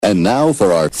And now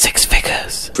for our Six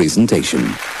Figures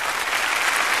presentation.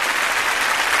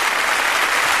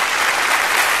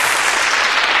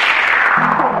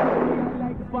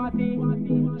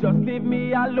 Just leave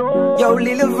me alone. Yo,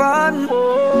 Lil Van.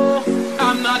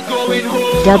 I'm not going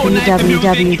home.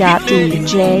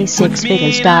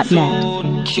 www.dj6figures.net.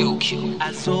 QQ.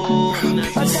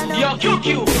 Yo,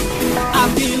 QQ. I'm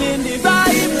feeling the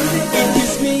vibe. It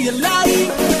gives me a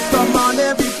life. Come on,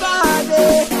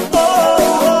 everybody. Oh.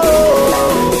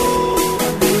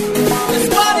 Let's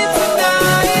party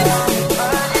tonight.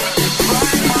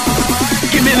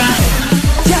 Give me that.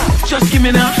 Yeah. Just give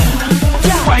me that.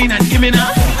 Yeah. Wine and give me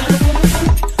that.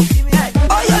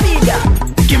 Oh, you need that.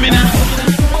 Give me that.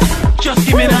 Just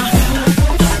give me that.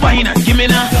 Wine and give me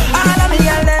that. All of me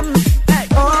girl them.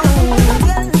 Oh.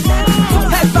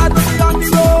 Head bad but we on the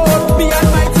road. Me and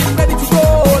my team ready to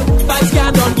roll. Vibes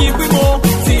can't done, give we more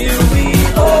till we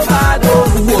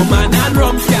overdose. Woman and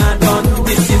rum can't done.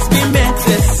 This is me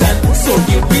medicine. So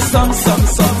give me some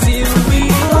till we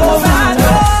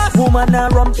overdose. Woman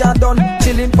and rum can't done.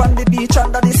 Chilling on the beach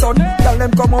under the sun. Tell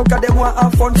them come out 'cause they want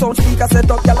have fun. Sound speaker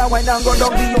set up, y'all wine and go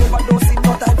down. The overdose in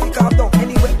no time to calm down.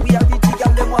 Anyway, we are rich,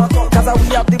 y'all them want come. 'Cause we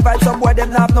have the vibe, some boy them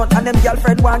not have none. And them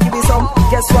girlfriend want give me some.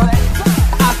 Guess what?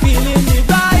 I feel in the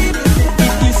vibe.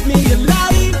 It gives me a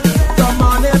life. Come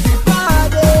on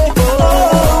everybody. Oh.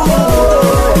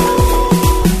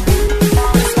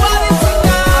 Let's party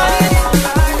tonight.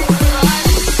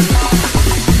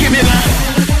 Give me that.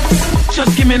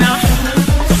 Just give me that.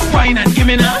 Wine and give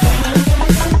me that.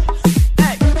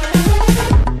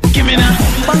 Give me that.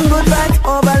 One good vibes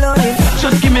overloading.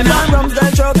 Just give me One that. rums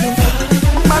that choking.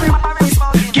 Mommy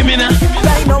smoking. Give me that.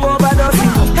 Like no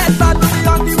overdosing. Head back to the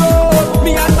on the road.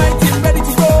 Me and my team ready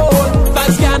to roll.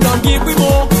 Vibes can't done, give we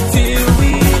more till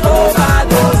we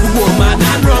overdose. Woman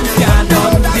and rum can't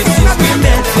done. This is we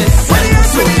medicine.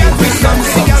 So give we some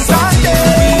till we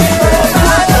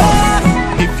overdose.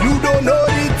 If you don't know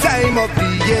the time of the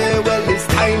year, well, it's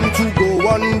time to go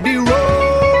on the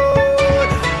road.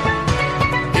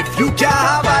 If you can't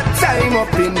have a time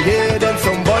up in here, then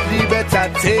somebody better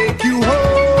take you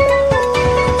home.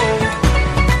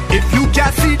 If you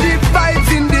can't see the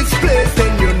vibes in this place,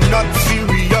 then you're not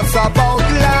serious about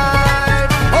life.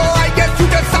 Oh, I guess you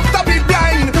just have to be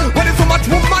blind. When there's so much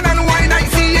woman and wine, I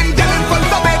see him yelling for the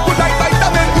bed. Good night,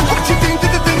 vitamin. What she think to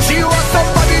the thing? She wants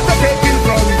somebody to take in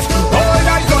front. All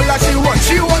that all that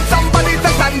she wants somebody to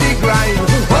stand the grind.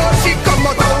 Oh, she come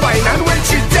out of wine, and when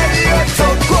she tell you to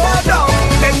go down,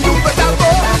 then you better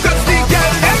go. 'Cause the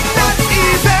girl them not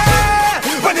easy.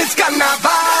 When it's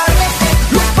carnival,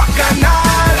 look back and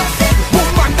all.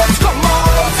 Woman just come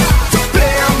out to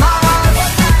play a mass.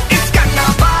 It's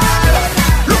carnival,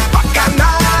 look back and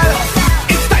all.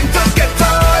 It's time to get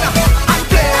on and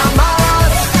play a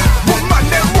mass. Woman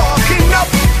them walking up,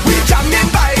 we jamming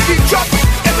by the drop.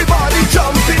 Everybody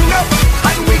jumping up,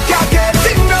 and we can't get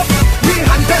enough. We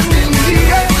hand them in the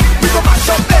air, we go mash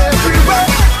up everywhere,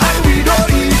 and we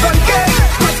don't even care.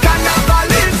 'Cause carnival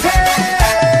is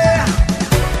here.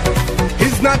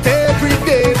 It's not every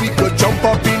day we could jump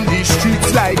up in the streets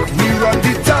like we run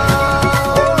the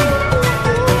town.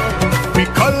 We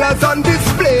colors on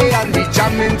display and we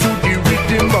jam into the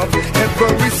rhythm of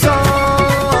every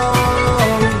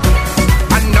song.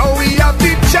 And now we have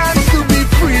the chance to be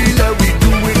free, let we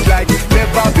do it like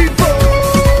never before.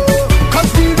 'Cause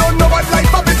we don't know what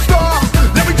life have in store.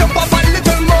 Let me jump up a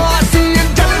little more. I see him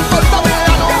telling for somewhere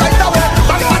and right away.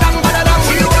 Bang, badang, badang.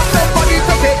 She wants somebody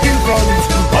to take in front.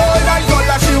 All that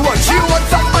she wants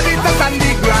somebody to stand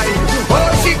the grind. Oh,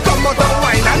 she come out of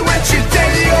wine, and when she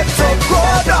tell you to go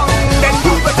down, then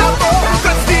you better go.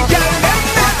 'Cause the girl them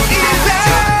not easy.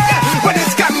 When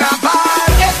it's carnival,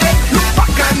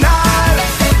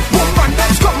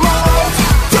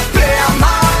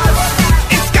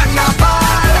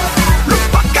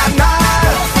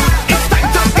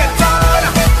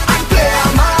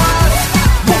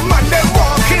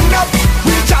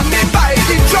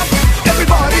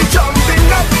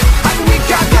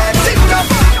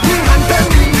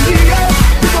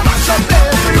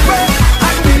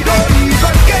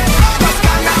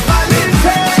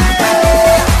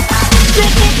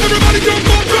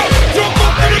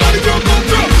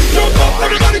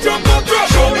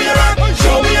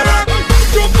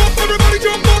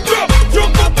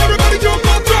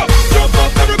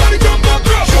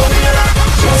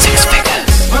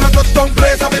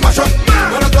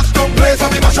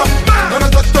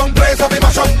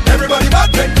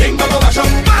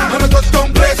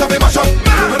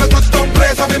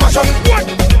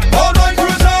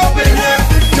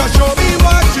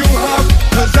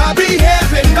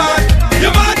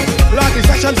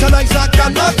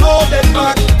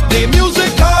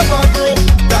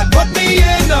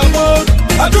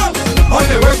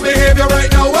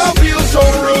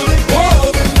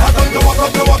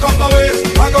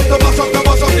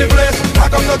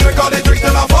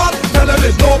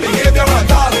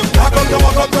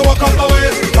 come to walk up the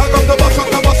ways. I come to bust up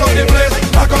the place.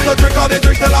 I come to drink all the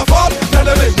drinks till I fall. Tell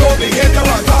them it's no behavior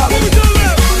at all.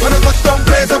 When I touch down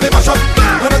place, I be mash up.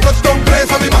 When I touch down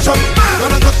place, I be mash up. When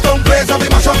I touch down place, I be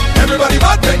mash up. Everybody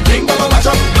bad, then King Baba mash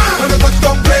up. When I touch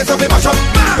down place, I be mash up.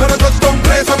 When I touch down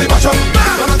place, I be mash up.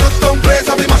 When I touch down place,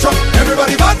 I be mash up.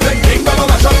 Everybody bad, then King Baba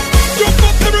mash up. Jump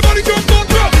up, everybody jump up,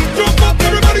 jump up,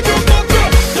 everybody jump up,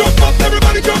 jump up,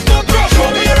 everybody jump up. Show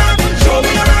me your hand, show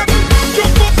me your hand.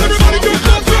 Jump up, everybody jump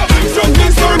up, jump up,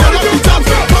 everybody jump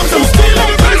up. Pump some steel,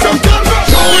 everybody jump up.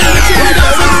 Show me your hand.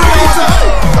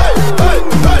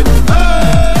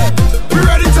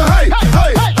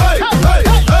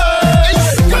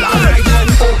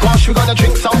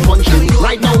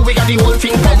 Right now we got the whole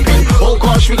thing pumping. Oh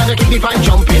gosh, we gotta keep the vibe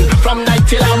jumping from night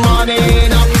till the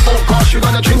morning. Oh gosh, we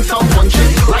gotta drink some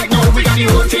punches. Right now we got the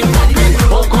whole thing pumping.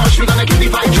 Oh gosh, we gotta keep the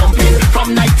vibe jumping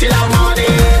from night till the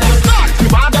morning. We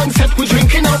bad and set, we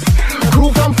drinking up.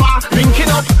 Crew from far,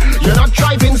 linking up. You're not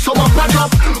driving, so up a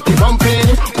drop. We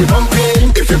bumping, we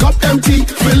bumping. If you got empty,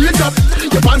 fill it up.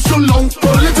 Your pants so long,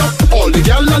 pull it up. All the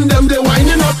girls and them, they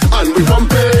winding up. And we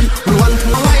bumping, we want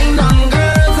to wind on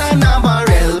girls and have a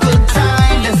real good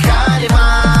time. This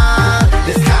carnival,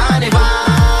 this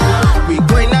carnival. We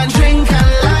going and drink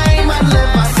and lime and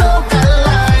live a soca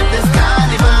life. This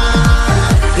carnival,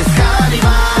 this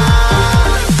carnival.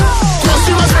 Close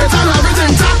to us, and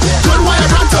everything top. Good wire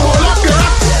brand to hold up your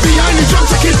rock. Behind the drum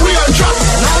to keep we on drop.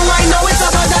 Now I know it's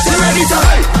about that. We ready to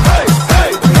hey, hey,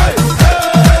 hey, hey,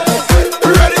 hey. We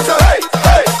ready to hey,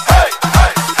 hey, hey,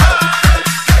 hey, hey.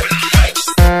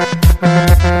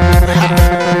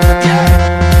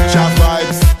 Yeah. Sharp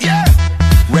vibes. Yeah.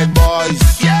 Red boys.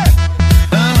 Yeah.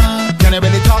 Can I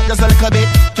really talk just a little bit?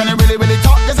 Can I really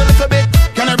talk just a little bit?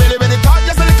 Can I really talk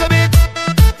just a little bit?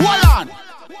 Hold on.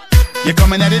 You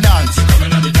coming at the dance,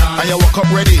 and you walk up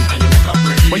ready.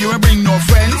 But you ain't bring no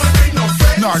friends,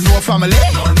 nor no family.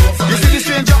 You see the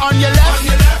stranger on your left,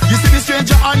 you see the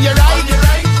stranger on your right.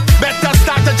 Better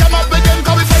start to jam up with them,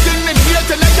 cause we fighting in here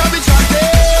tonight and we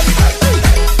chanting.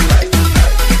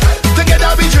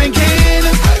 Together we drinking,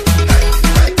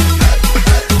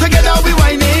 together we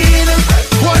whining.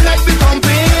 One night we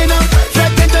pumping,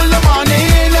 fret until the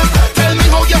morning. Tell me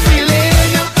how you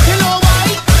feeling. You know why?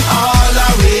 All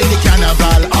away in the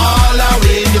carnival, all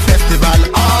away in the festival,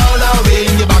 all away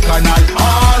in the bacchanal,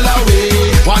 all away.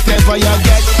 Whatever you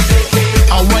get,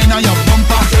 a wine on your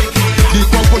bumper. The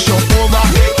pump push you over,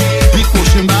 the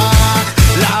pushing back,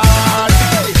 Lord.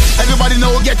 Everybody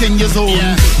know get in your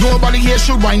zone. Nobody here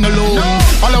should whine alone.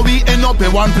 All of we end up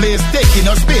in one place, taking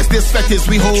up space. This fete is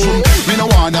we home. We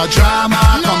don't want no drama,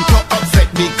 come to upset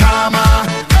the karma.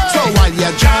 So while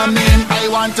you're jamming, I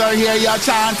want to hear you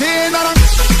chanting.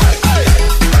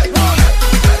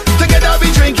 Together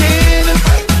we drinking,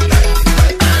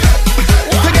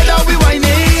 together we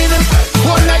whining.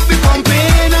 One night we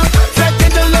pumping, fret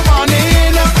until the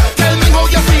morning. Tell me how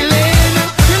you feeling.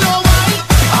 You know why?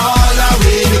 All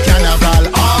away in the carnival,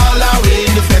 all away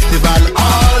in the festival,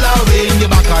 all away in the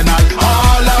bacchanal,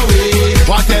 all away.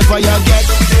 Whatever you get,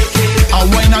 a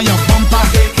wine on your bumper.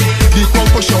 The crowd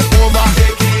push you over,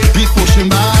 we pushing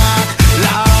back,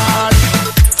 Lord.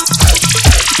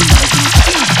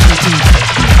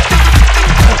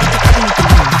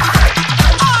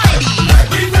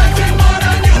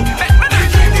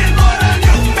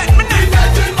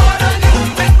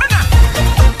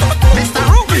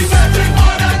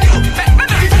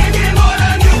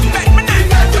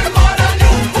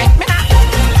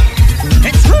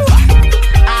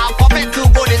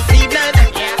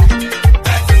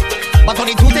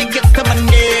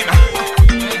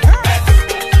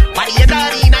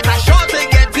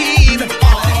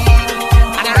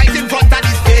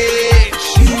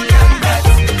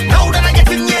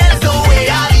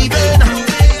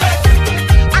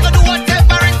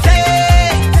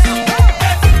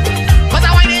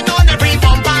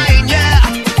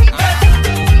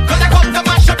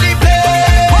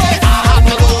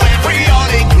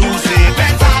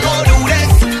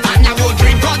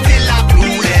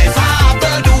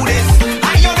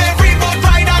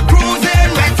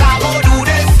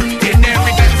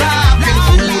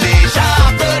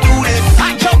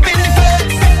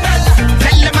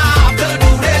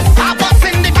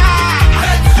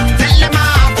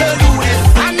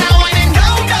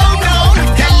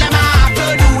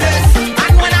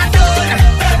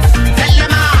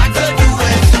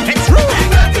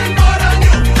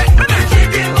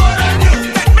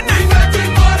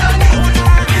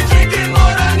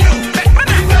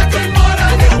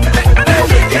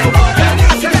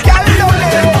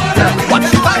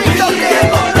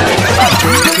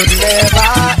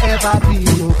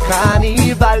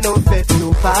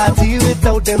 party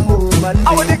without them woman.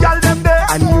 I want the girl them there.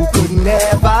 And you could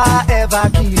never ever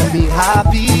keep me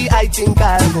happy. I think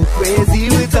I'll go crazy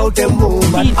without them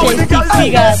woman. I want the girl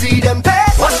them there. See them there.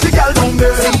 Watch the girl down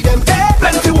there. See them there.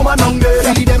 Plenty woman down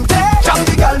there. See them there. Jam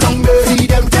the girl down there. See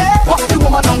them there. Watch the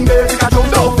woman down there. They got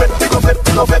down low. Big up,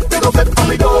 big up, big up, and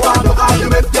we don't want no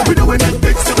argument. We doing it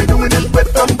big, so we doing it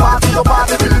with them party to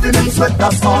party. We living in sweat.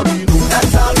 That's all we do.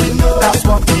 That's all we know. That's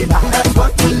what we like. That's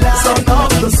what we like. Sun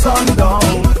up the sun down.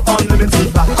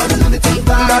 Unlimited vibe. Unlimited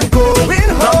vibe. Not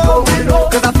going home.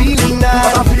 Cause I'm feeling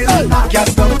nice. Can't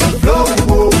stop the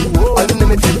flow.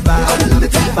 Unlimited vibe.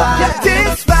 Unlimited vibe. Yeah,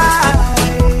 this vibe.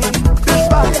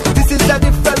 This is a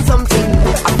different something.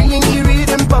 I'm feeling the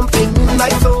rhythm pumping in my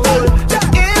soul.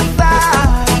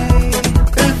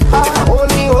 If I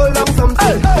only hold on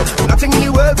something, nothing in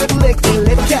the world would make me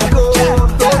let you go.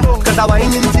 Cause I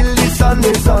whine until the sun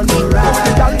is on the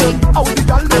rise.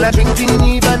 And I drink in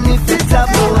even if it's a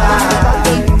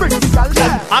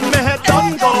and me head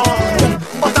done gone,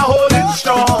 but I hold it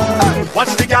strong.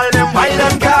 Watch the girl them wild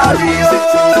and carry on.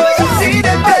 See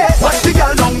them there. Watch the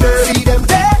girl down there. See them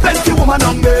there. Plenty woman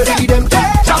down there. See them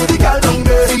there. Jam the girl down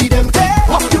there. See them there.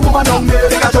 Watch the woman down there.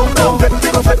 They got down. Big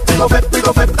up, big up, big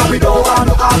up, and we don't want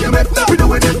no argument. We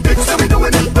doing it big, so we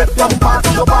doing it wet. From party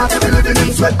to party, we living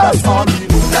in sweat. That's all we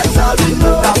know. That's all we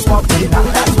know. That's what we like.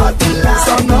 That's what we like.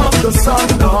 Sun up the sun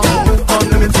down.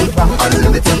 Unlimited vibe.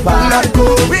 Unlimited vibe. Not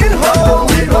going home.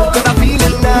 Cause I'm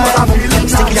feeling nice. I'm feeling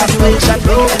Sticky situation.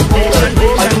 Girl,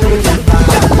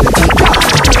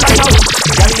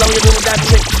 how you do that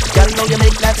trick? Girl, how you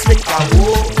make that flick?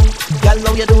 Whoa. Girl,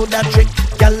 how you do that trick?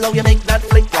 Girl, how you make that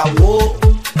flick? Whoa.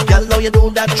 Girl, how you do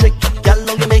that trick? Girl,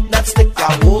 how you make that stick?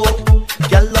 Whoa.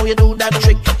 Girl, how you do that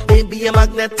trick? Baby, you're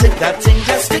magnetic. That thing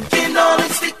just sticking on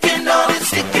it, sticking on it,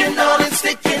 sticking on it,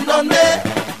 sticking on me.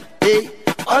 Hey,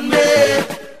 on me.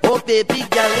 Oh, baby,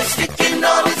 girl, it's sticking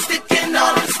on it, sticking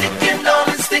on it, sticking on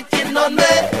it, sticking on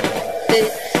me. Hey,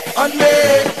 on me.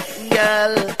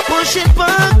 Girl, push it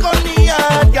back on me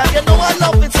hard. Girl, you know I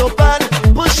love it so bad.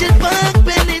 Push it back,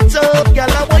 bend it up.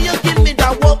 Girl, I want you give me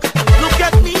that walk. Look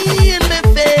at me in the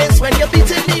face when you're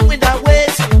beating me with that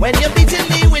waist. When you're beating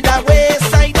me with that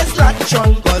waist, I just latch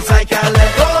on, cause I can't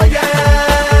let go yet.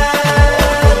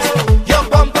 Your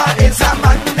bumper is a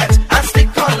magnet. I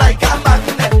stick on like a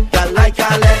magnet. Girl, I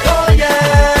can't let go yet.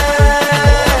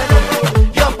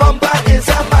 Your bumper is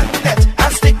a magnet. I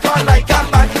stick on like a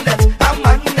magnet. A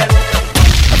magnet.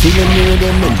 I'm feeling new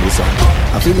them in the sun.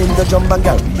 I'm feeling the jump and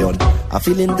carry on. I'm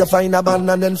feeling to find a band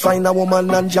and then find a woman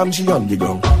and jam she on the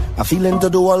ground. I'm feeling to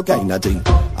do all kind of thing.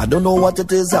 I don't know what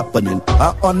it is happening.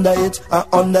 I under it, I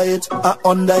under it, I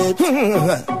under it.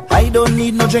 I don't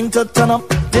need no drink to turn up.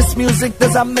 This music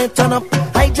does a me turn up.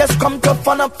 I just come to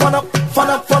fun up, fun up, fun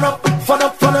up, fun up, fun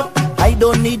up, fun up. I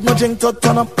don't need no drink to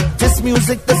turn up. This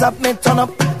music does a me turn up.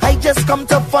 I just come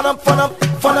to fun up, fun up,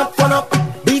 fun up, fun up.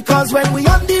 Because when we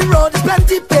on the road, it's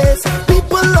plenty pace.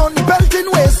 People on the belting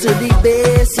waist to the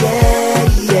base. Yeah,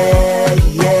 yeah,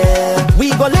 yeah.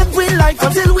 We go live with life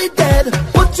until we dead.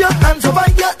 Put your hands over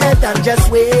your head and just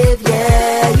wave.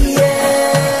 Yeah,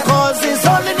 yeah. Cause it's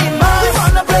all in the mind. We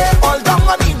wanna play all down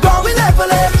on the ground. We level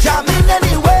it, jamming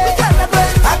anyway. We cannot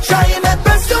wait. I try my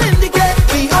best to indicate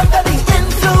we under the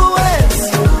influence.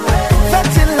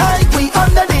 Fetting like we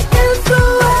under the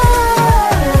influence.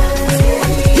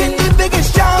 In the biggest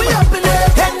jam, we up in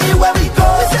it. Anywhere we go,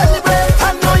 we celebrate. I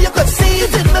know you could see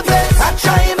it in my face. I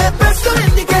try my best to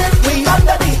indicate we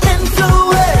under the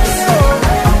influence.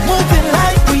 Moving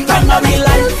like we under the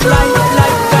influence.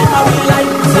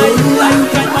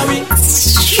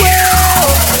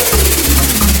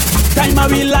 Time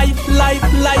of we life,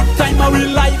 time of we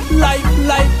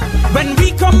life. When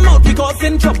we come out, we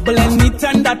causing trouble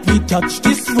anytime that we touch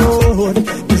this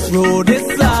road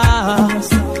is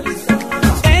ours.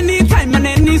 Anytime and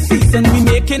any season, we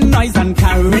making noise and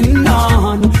carrying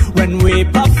on. When we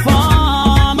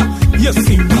perform, you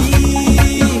see we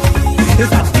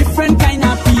is a different kind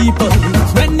of people.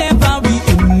 Whenever we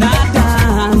in a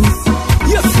dance,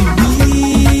 you see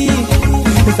we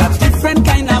is a different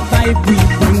kind of vibe we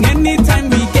bring anytime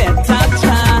we get a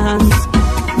chance.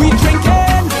 We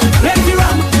drinking, plenty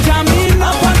rum, jamming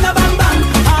up on the bang bang,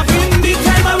 having the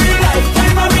time of we life,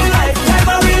 time of we life, time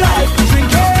of we life.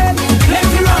 Drinking,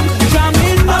 plenty rum,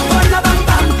 jamming up on the bang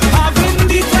bang, having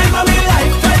the time of we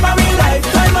life, time of we life,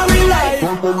 time of we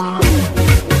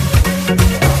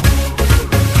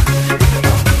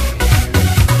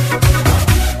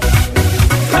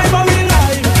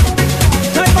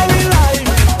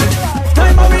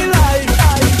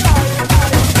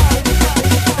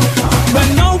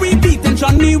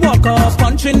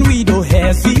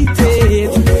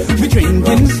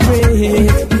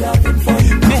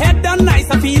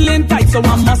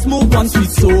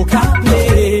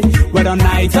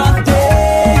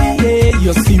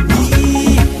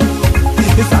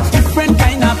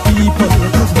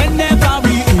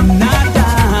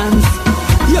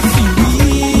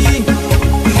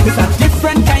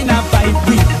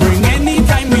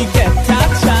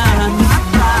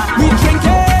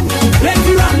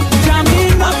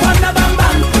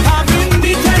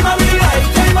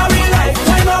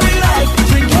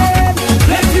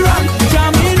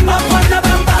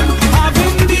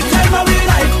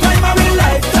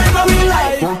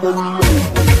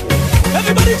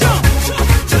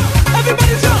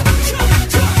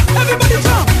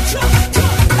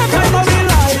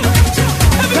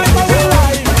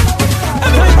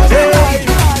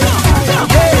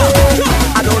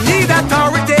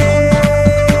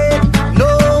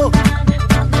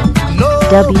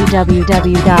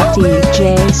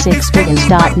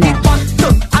www.dj6figures.net.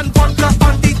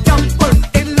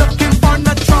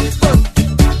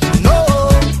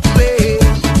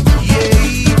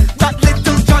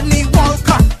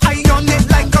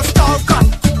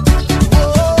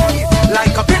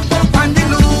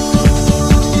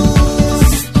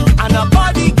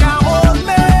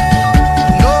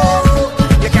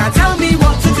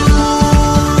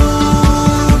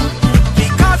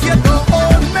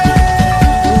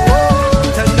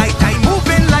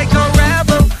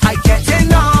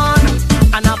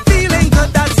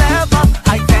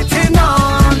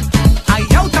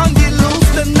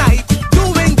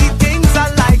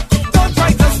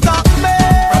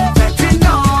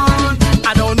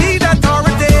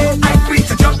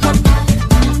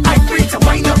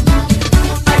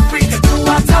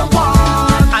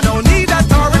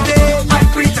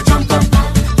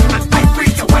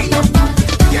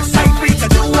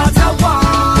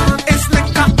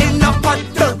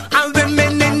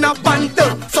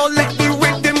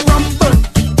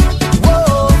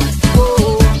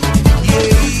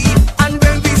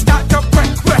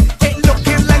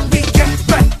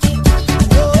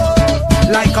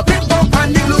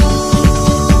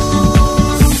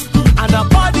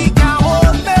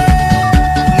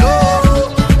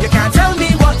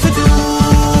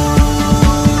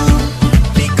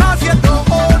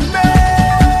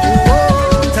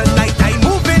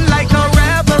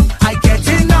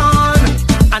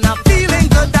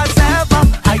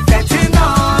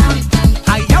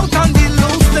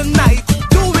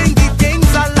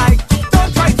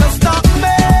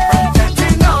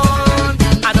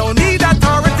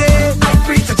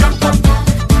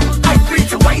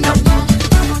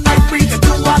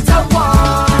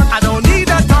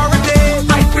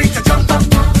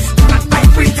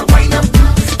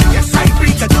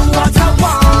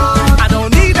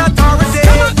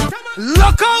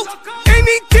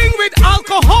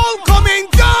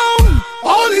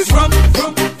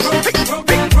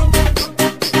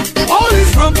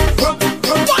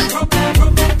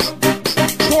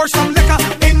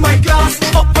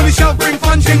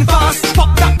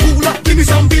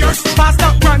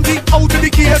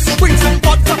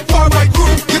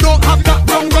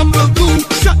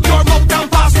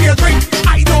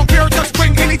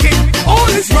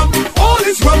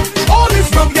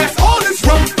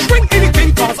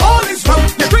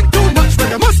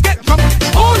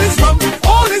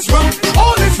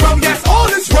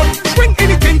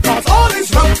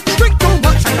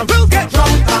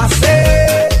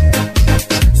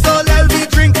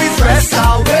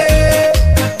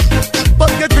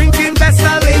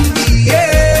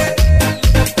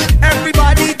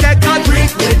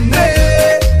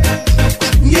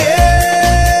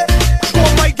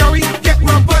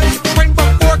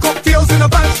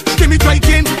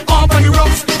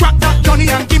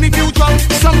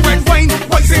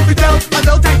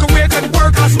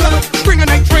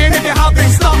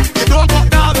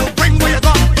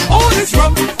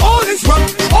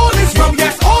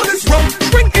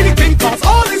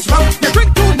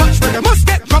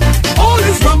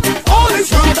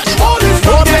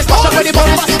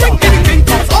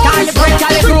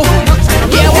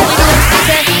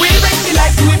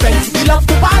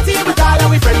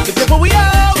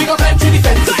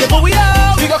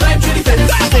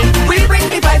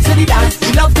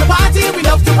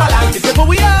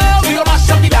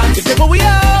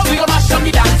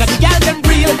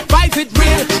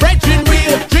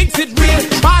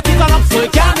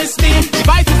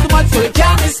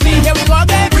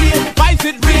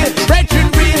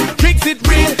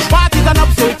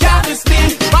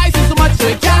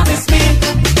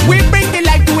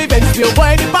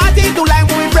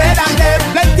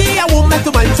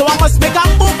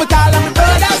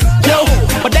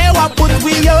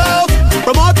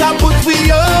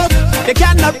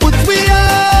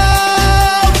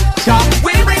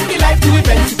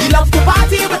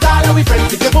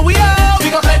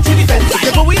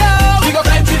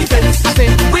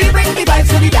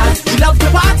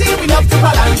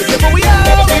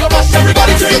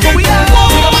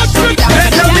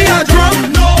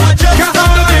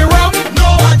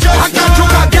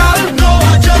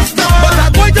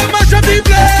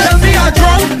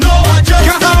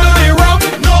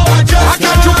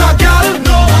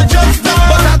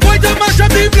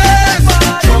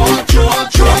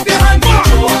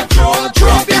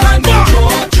 Drop your hand,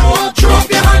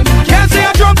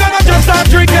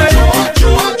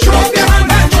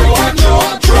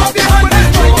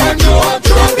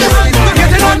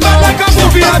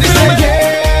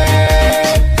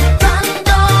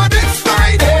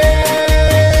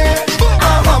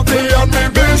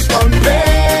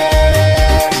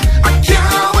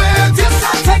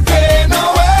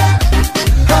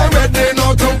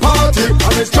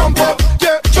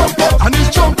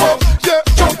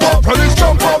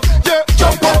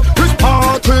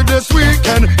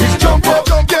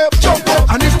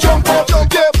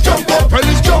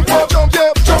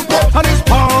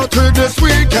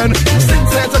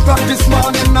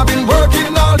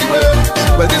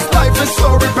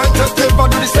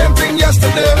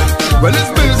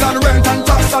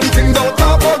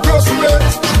 go grocery.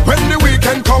 When the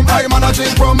weekend come, I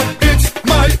managing from it's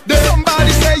my day.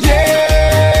 Somebody say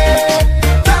yeah.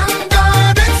 Thank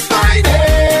God it's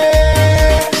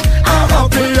Friday. I'm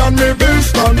happy and me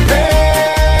bills done pay.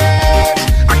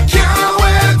 I can't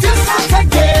wait till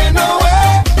Saturday, no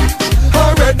way.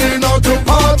 Already know to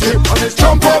party and it's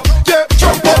jump up, yeah,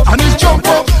 jump up, and it's jump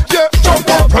up, yeah, jump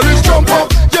up, and it's jump up,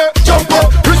 yeah, jump up.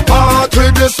 It's party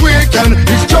this weekend,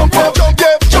 it's jump up,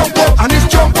 yeah, jump up, and it's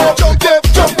jump up, yeah,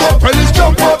 jump up, and it's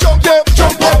jump up, yeah,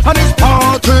 jump up, and it's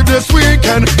party this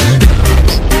weekend.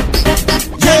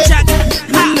 Yeah, Jack,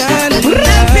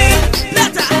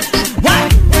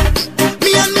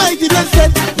 me and Mighty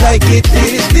blessed, like it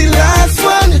is the last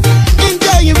one.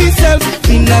 Enjoy yourself,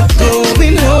 we not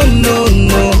going home, no,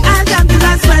 no. I got the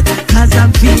last one, cause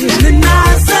I'm feeling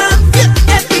awesome.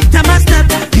 Yeah. Every time I step,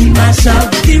 we mash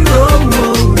up the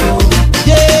road.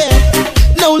 Yeah,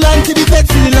 no land to the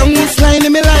pets in the longest line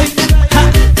in my life. Ha.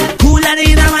 Cooler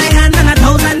in my hand and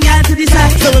 1,000 yards to the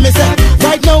side. So when me say,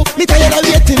 right now, me tired of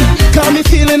waiting, cause me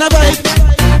feeling a vibe.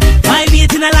 I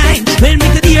wait in a line, when we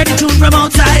could hear the tune from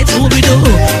outside. So we do,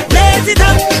 blaze it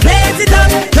up,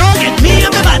 don't get me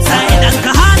on the bad side.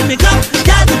 Alcohol me come,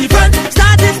 down to the front,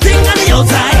 start this thing on the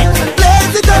outside.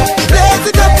 Blaze it up,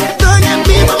 don't get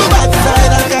me on the bad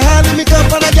side. Alcohol me come,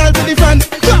 and a girl to the front.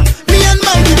 Me and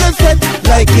my business set,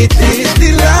 like it is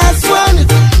the last one.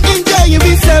 Enjoy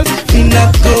yourself, we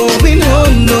not going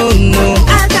home, no, no.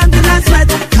 I got the last one,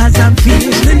 cause I'm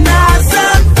feeling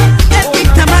awesome. Every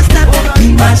time I step,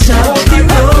 we mash up the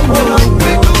road.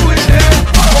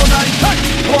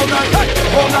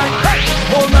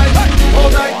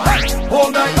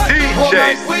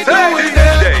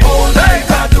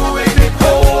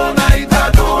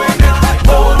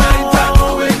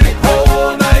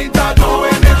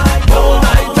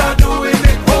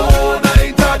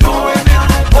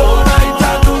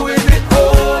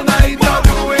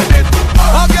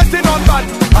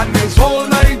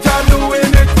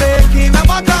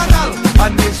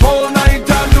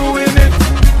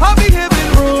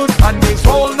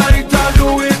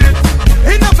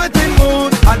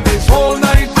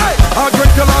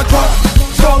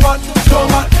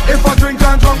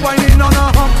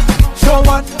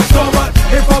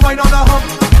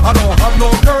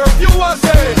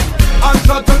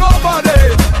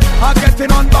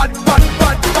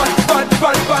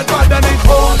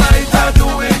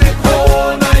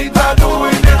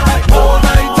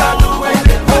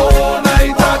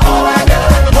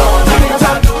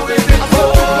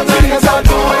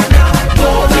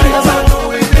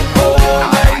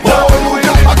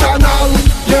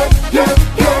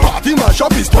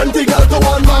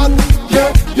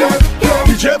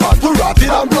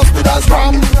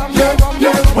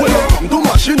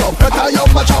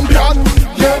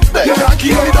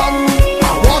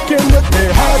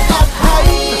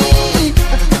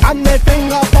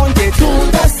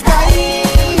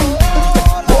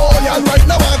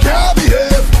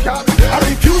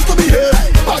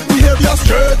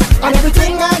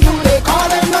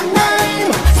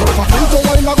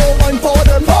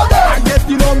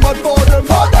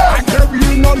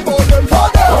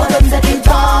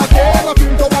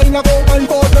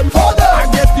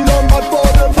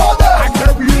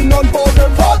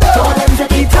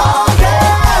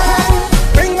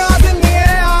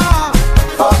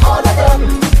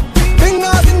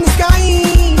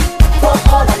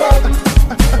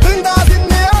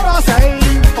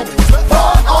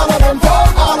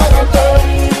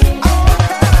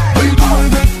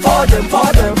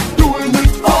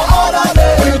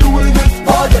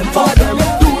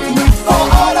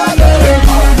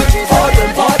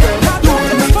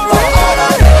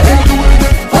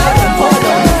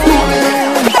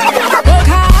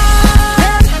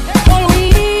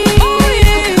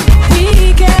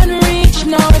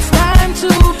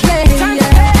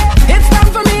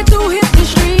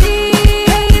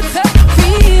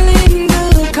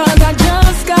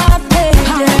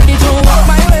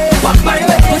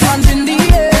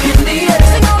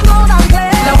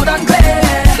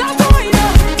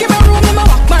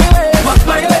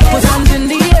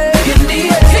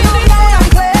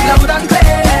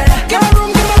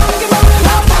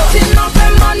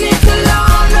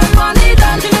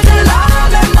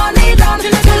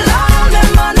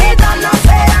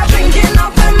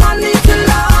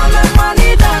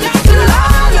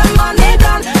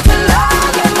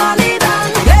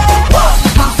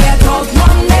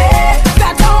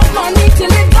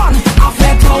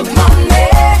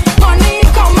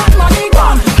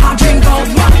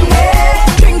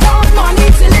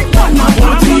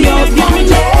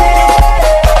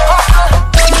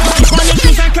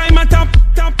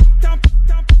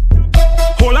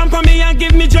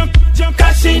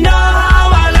 cause she know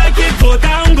how I like it. Go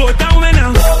down when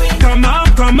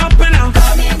I come up and out.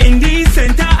 In the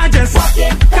center I just walk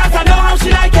it, cause I know how she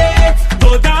like it.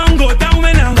 Go down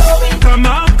when I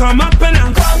come up and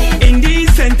out. In the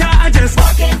center I just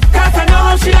walk it, cause I know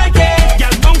how she like it.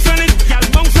 Y'all bounce on it,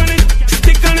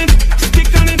 stick on it,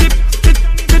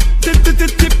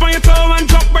 tip on your toe and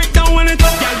drop right down on it.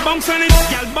 Y'all bounce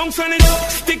on it,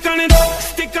 stick on it,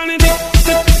 tip on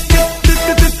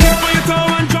your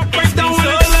toe and drop right down on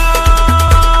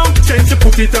it. Since you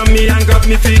put it on me and got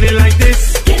me feeling like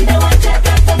this.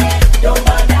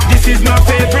 This is my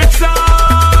favorite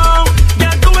song.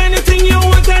 Yeah, do anything you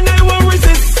want and I won't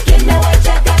resist.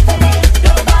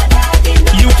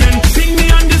 You can sing me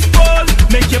on this pole,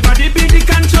 make your body be the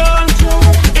control.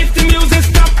 If the music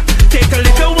stop, take a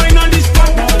little wine on this spot.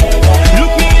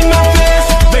 Look me in my face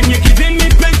when you're giving me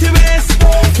plenty ways.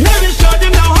 Let me show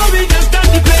them now how we just done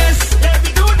the place. Let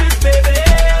me do this, baby.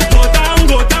 Go down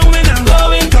when I'm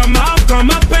going. Come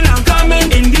up and I'm coming.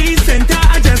 In the center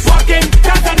I just walking,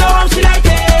 cause I know how she like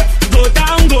it. Go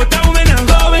down when I'm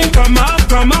going. Come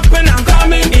up and I'm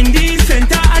coming. In the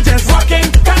center I just walking,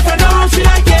 cause I know how she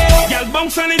like it. Y'all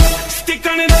bounce on it, stick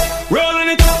on it, roll on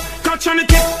it, catch on it,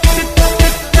 tip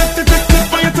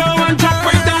on your toe and drop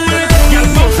right down on it. Y'all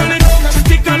bounce on it,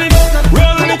 stick on it,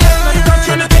 roll on it, catch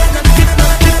on it, tip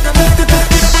on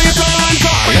your toe and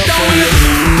drop right down on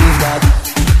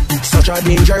it. Such a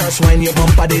dangerous when your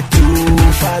bumper they too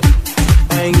fat.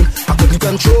 I couldn't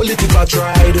control it if I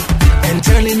tried, and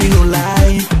telling me no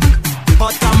lie.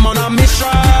 But I'm on a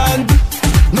mission.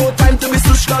 No time to be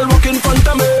social, walk in front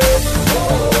of me.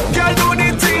 Girl, do the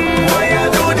thing where you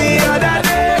do the other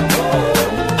day.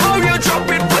 How you drop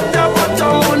it, put the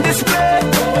bottom on display.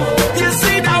 You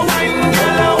see that wine,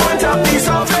 girl, I want a piece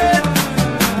of it.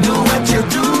 Do what you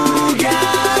do,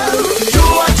 girl. Do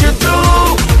what you do.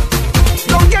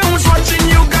 Don't get who's watching,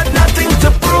 you got nothing to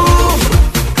prove.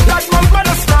 That man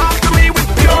better start to me with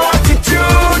pure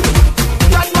attitude.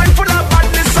 That man full of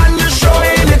badness and you're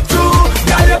showing it too.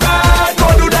 Girl, you're bad, go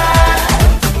do that.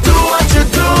 Do what you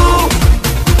do.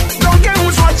 Don't get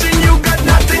who's watching, you got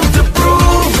nothing to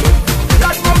prove.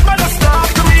 That man better start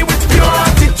to me with pure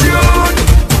attitude.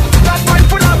 That man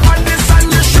full of badness and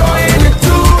you're showing it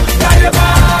too. Girl, you're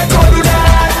bad, go do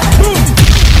that. Boom.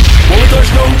 When we touch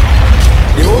down,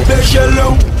 the whole place shell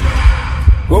down.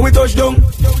 When we touch down,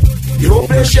 the whole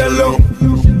place shell down.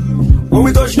 When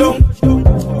we touch down,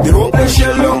 the whole place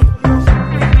shell down.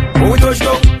 When we touch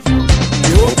down,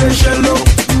 the whole place shell down.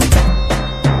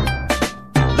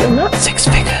 You're not six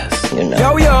figures, you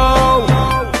know. Yo,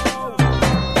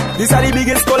 these are the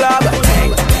biggest collab.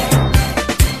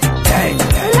 Dang.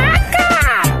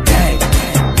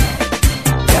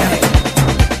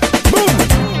 Boom.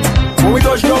 When we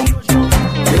touch down,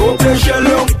 the whole place shell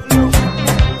down.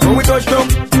 When we touch down,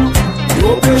 the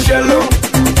whole place shell down.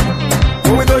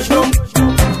 When we touch down,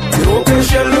 the whole place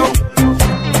shell down.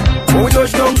 When we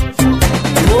touch down,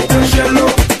 the whole place shell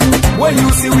down. When you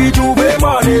see we Juve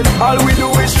morning, all we do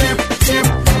is chip.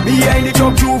 Behind the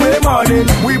truck Juve morning,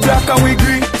 we black and we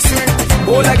green. See,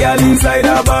 all a girl inside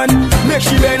a van, make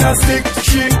she bend and stick.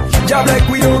 She job like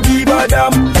we don't give a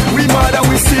damn. We mad and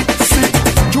we sick.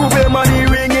 Juve money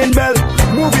ringing bell,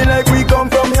 moving like we come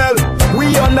from hell.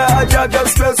 We under a jab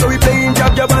spell, so we playing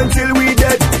jab until we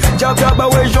dead. Jab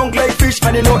away junk like fish,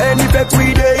 and you know any bet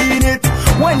we dey in it.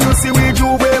 When you see we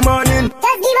Juve morning,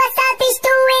 just give us a fish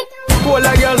to it. pull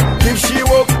a girl, give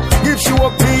she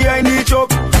walk behind the truck.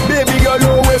 Baby girl,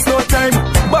 don't waste no time.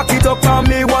 Back it up on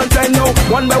me one time now.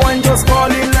 One by one, just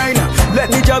fall in line. Let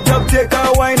me jab take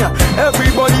a wine.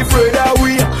 Everybody afraid that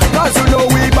we, cause you know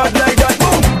we bad like that.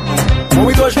 Boom. When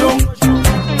we touch down,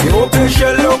 the whole place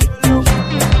shell down.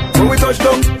 When we touch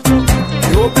down,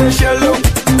 the whole place shell down.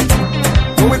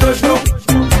 When we touch down,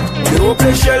 the whole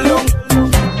place shell down.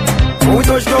 When we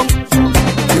touch down,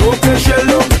 the whole place shell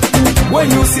down. When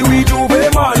you see we Juve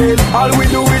morning, all we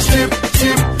do is chip.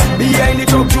 Behind the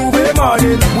truck Juve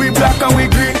morning, we black and we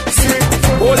green. See,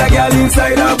 all a girl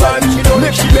inside a van,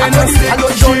 make she bend and stick.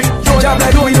 Jab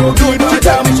like we don't give a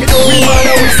damn. We mad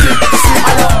and we sick.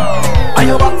 Are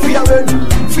you back for your men?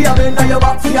 For your men, are you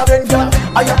back for your men, girl?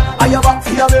 Are you back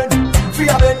for your men? For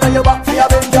your men, are you back for your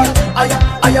men, girl?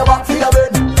 Are you back for your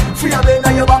men? For your men,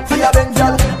 are you back for your men,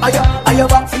 girl? Are you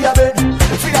back for your men?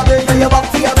 For your men, are you back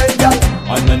for your men, girl?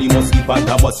 Anonymous keep on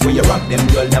the bus where you rock them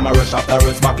girl, them a rush after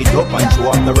us. Back it up and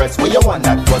show off the rest. Where you want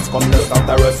that bus, come look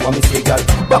after us. What me say, girl?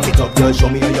 Back it up, girl, show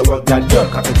me how you work that. Girl,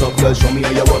 cock it up, girl, show me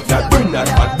how you work that. Bring that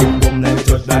fat boom boom, let me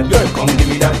touch that. Girl, come give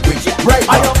me that quick shit right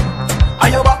now. Are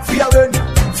you back for your men?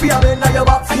 For your men, are you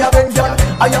back for your men, girl?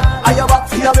 Are you back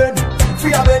for your men? For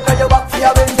your men, are you back for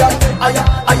your men, girl?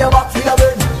 Are you back for your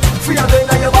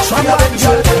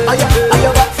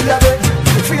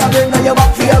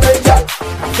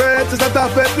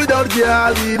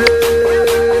girl in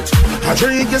it. A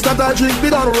drink is not a drink, we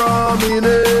don't rum in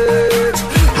it.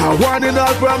 I want in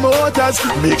all promoters,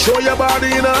 make sure your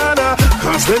body in order.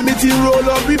 Cause when me team roll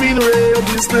up, we been real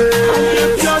business.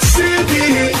 If you see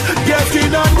me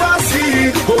getting on the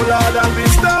seat, oh Lord, and we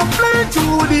stop playing to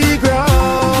the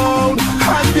ground.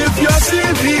 And if you see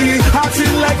me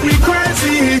acting like we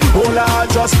crazy, oh Lord,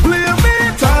 just blame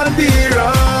it on the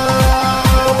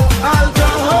round.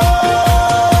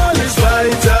 Alcohol is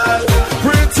vital,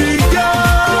 pretty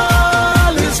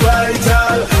girl is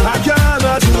vital. I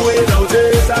cannot do without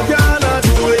it, I cannot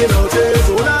do without it.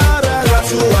 Oh Lord, I got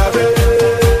to have it.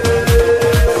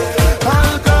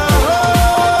 Alcohol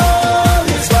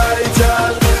is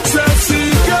vital, sexy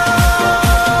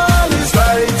girl is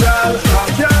vital. I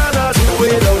cannot do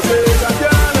without it, I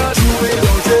cannot do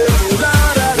without it. Oh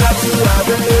Lord, I got to have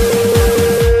it.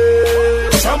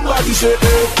 Somebody say,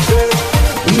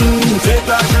 take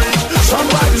that drink.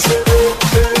 Somebody say,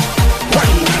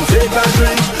 wine and take that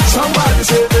drink. Somebody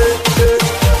say,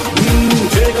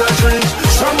 take that drink.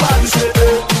 Somebody say,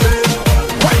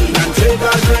 wine and take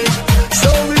that drink. So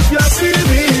if you see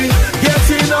me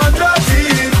getting on the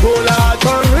deep, pull out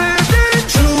parading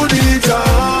through the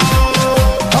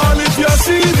town. All if you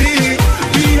see me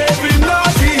behaving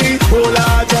naughty, pull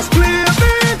out just blame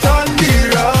it on the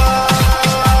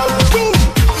road. Boom!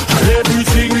 And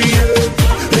everything we hear,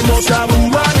 they must have a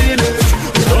man in it.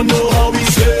 We don't know how we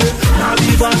say, not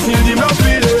even till the love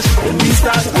finish. When we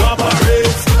start to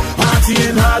operate,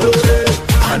 partying hard all day,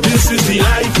 and this is the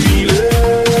life we live.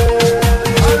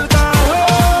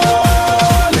 Alcohol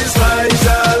is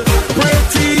vital,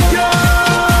 pretty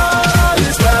girl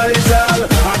is vital.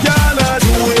 I cannot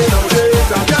do without it,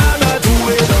 I cannot do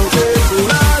without it. So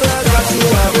Lord, I got to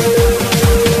have it.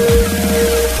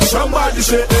 Somebody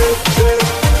say,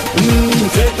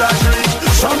 take that drink.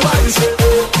 Somebody say,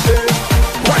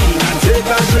 wine and take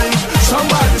that drink.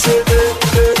 Somebody say,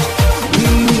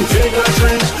 take that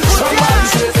drink. Somebody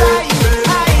say,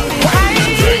 wine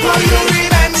and take that drink. Do you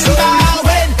remember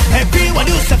when everyone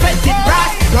used to fit in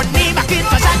brass? Rodney McKin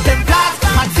for shot them flags,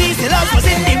 and CC Love was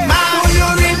in the man. Do you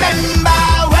remember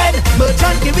when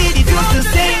Merchant Kiwi used to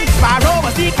sing? Sparrow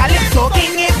was the Calypso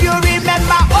king. If you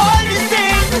remember all these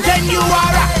things, then you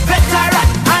are a veteran,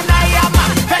 and I am a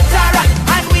veteran,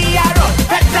 and we are all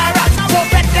veterans. So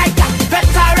bet like a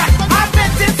veteran. I've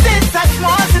been since as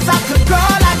small since I could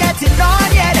crawl. I'm getting on,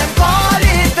 yeah, them call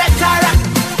it veteran,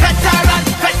 veteran,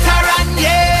 veteran,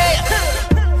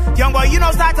 yeah. Young boy, you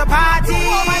know start a party.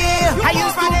 I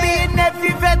used to be in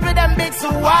every vet with them big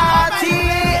Suwati,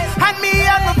 and me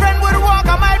and my friend would walk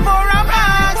a mile for a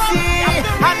maxi,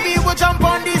 and we would jump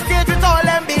on the stage with all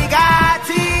them big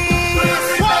artists.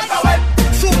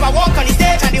 Super walk on the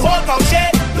stage and the whole crowd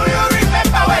shake. Do you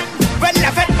remember when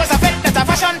the fete was a fete, that's a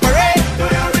fashion parade? Do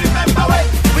you remember when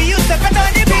we used to fet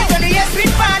on the beat when we used to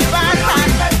band?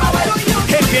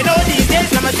 If you know these days,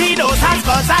 let me see those hands,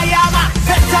 cause I am a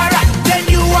veteran, then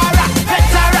you are a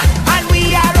veteran, and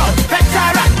we are all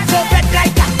veterans. So bet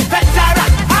like a veteran.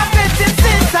 I've been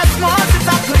since as small since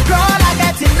I could crawl. I'm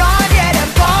getting on, yeah,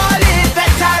 them call it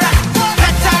veteran,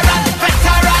 veteran,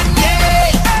 veteran,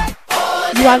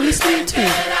 yeah. You are listening to the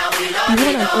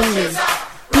one and only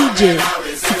DJ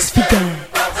Six Figure.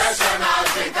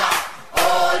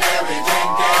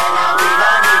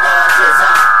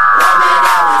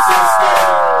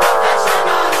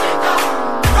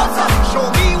 Show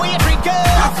me where you drinking.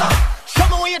 Show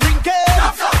me where you drinking.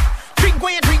 Drink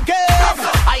where you drinking.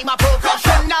 I'm a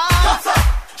professional.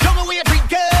 Show me where you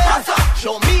drinking.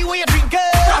 Show me where you drinking.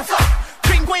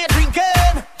 Drink where you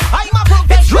drinking. I'm a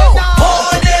professional.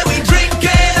 All day we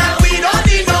drinking and we don't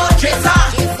need no chaser.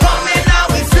 Coming out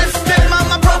with system,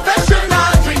 I'm a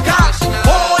professional drinker.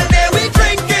 All day we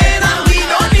drinking and we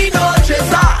don't need no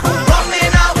chaser.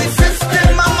 Coming out with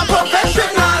system, I'm a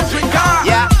professional drinker.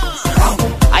 Yeah,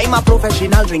 I'm a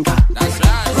professional drinker. That's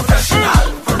right. Professional,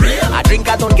 for real. I drink,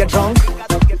 I don't get drunk.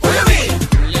 What do you mean?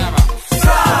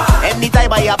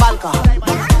 Anytime I have alcohol,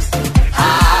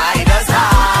 I just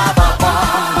have a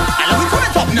ball. And we turn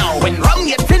it up now. When rum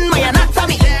gets in my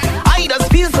anatomy, I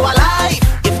just feel so alive.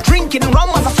 If drinking rum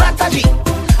was a strategy,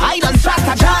 I done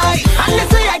strategize. And they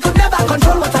say I could never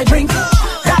control what I drink.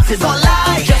 That is all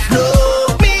I just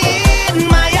look me in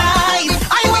my eyes.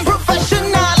 I'm a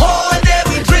professional. All day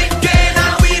we drinking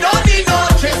and we don't need no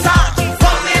chaser.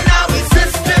 Coming out with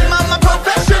system, I'm a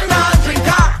professional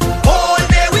drinker. All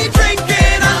day we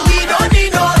drinking and we don't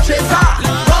need no chaser.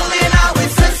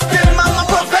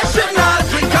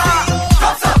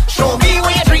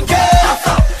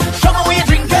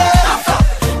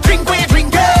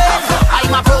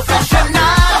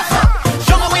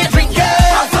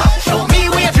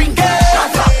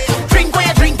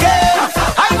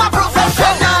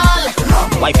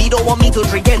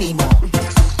 anymore.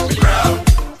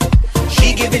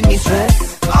 She giving me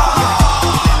stress.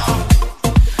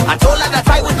 I told her that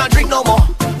I would not drink no more.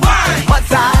 Why? But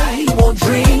I won't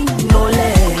drink no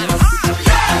less.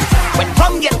 When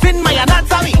from getting my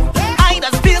anatomy, I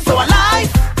just feel so alive.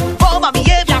 For my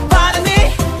behavior, pardon me,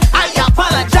 I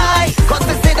apologize. Cause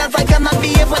they say that I cannot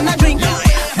behave when I drink.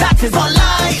 That is all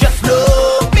lies. Just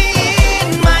look me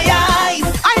in my eyes.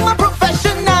 I'm a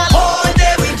professional. All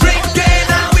day we drinking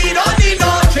and we don't need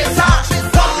no chaser.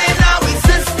 Come in our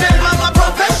system, I'm a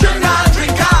professional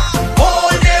drinker.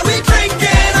 All day we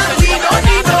drinking and we don't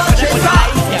need no chaser.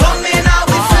 Come in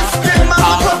our system, I'm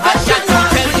a professional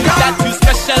drinker. That you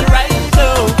special right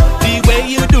now. The way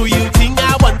you do you think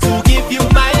I want to give you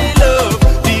my love.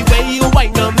 The way you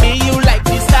whine on me, you like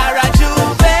the Sarah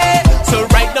Juve. So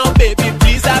right now, baby,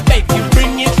 please I beg you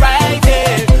bring it right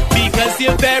here. Because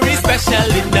you're very special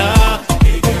enough.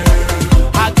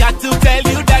 I got to tell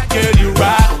you that girl you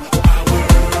rock.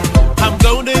 I'm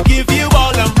gonna give you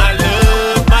all of my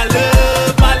love, my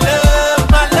love, my love,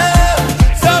 my love.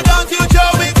 So don't you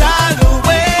throw it all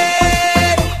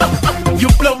away. You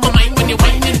blow my mind when you're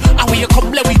whining. And when you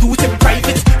come, let we do it in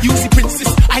private. You see princess,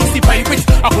 I see pirate.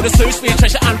 I'm gonna search for your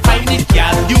treasure and find it.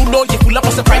 Yeah, you know you're full of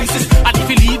surprises. And if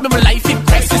you leave me, my life in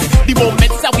crisis. The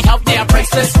moments that we have, they are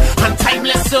priceless and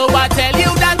timeless. So I tell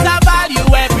you that I value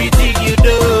everything you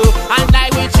do. And I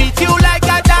will treat you like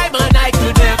a diamond I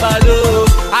could never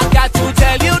lose. I got to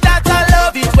tell you that I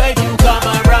love it when you come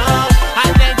around.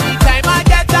 And every time I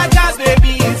get a chance,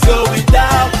 baby, it's going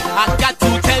down. I got to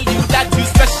tell you that you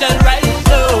special right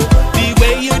now. The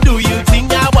way you do you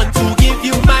think I want to give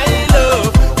you my love.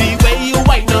 The way you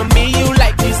whine on me, you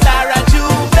like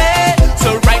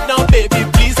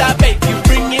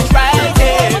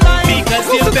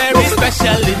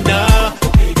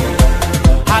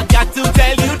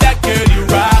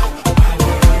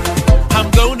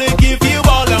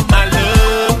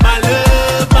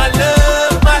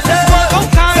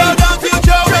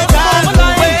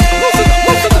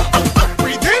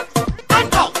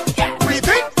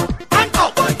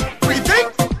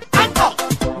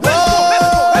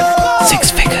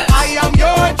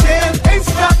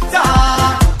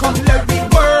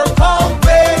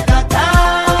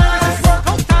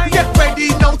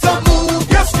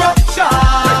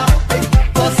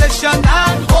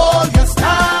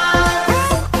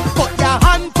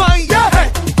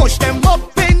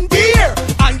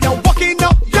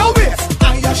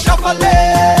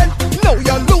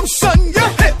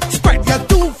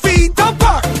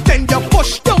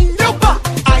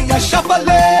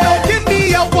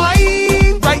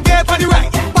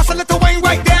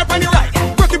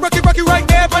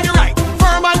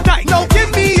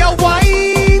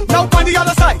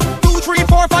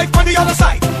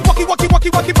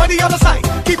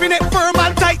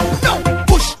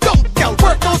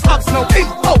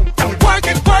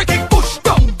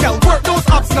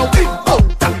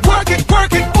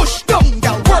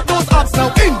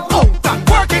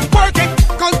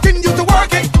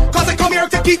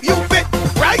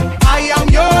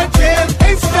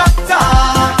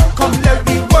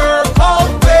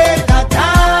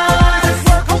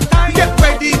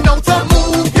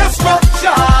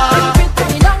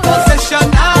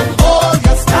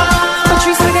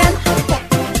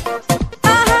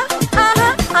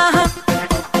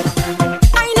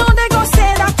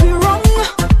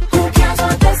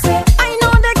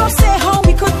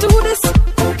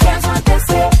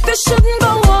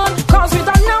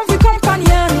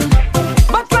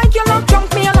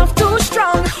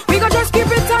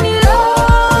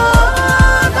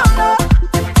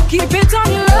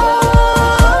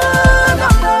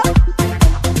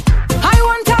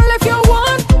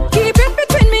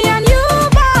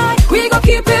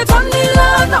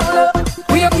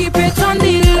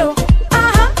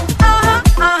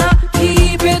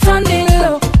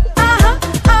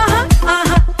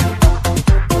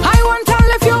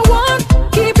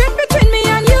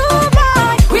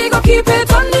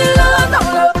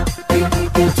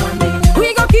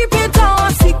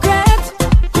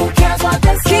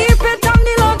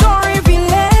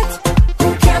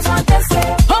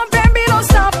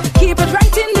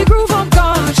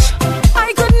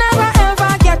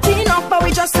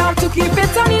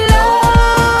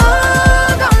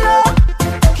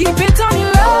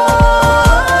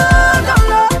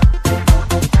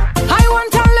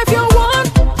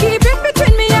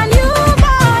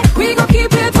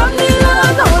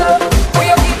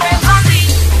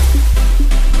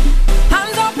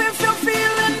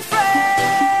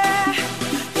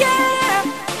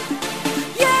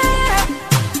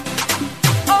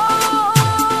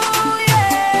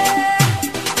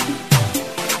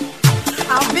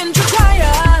been through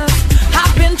trials,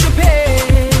 I've been through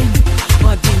pain,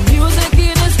 but the music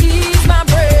it has eased my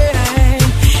brain.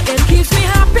 It keeps me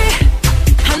happy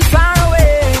and far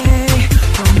away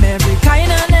from every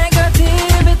kind of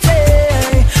negativity.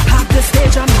 Have the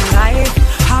stage of my life,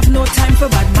 have no time for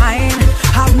bad mind,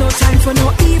 have no time for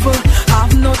no evil,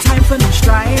 have no time for no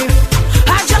strife.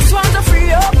 I just want to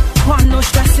free up, want no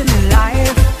stress in my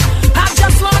life. I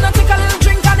just want to take a little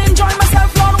drink and enjoy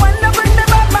myself, Lord, when they bring the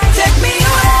bad mind. Take me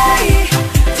away,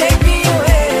 take me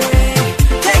away,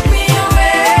 take me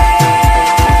away,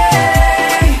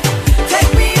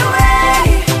 take me away,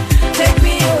 take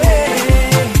me away.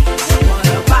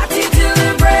 Wanna party till the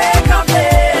break of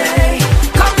day.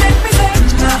 Come make me say,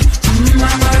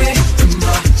 mama way,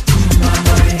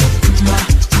 mama way,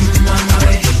 mama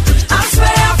way. I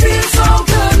swear I feel so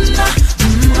good,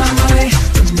 mama way,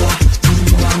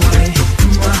 mama way,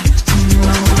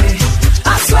 mama way.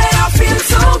 I swear I feel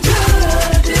so good.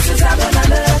 This is heaven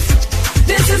on earth.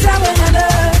 This is heaven on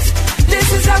earth. This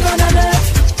is heaven on earth.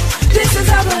 This is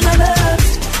heaven on earth.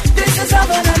 This is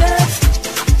heaven on earth.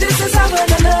 This is heaven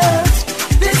on earth.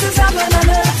 This is heaven on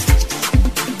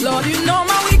earth. Lord, you know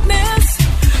my weakness.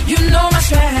 You know my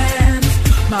strength.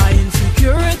 My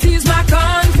insecurities, my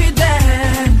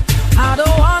confidence. I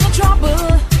don't want no trouble.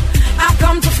 I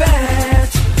come to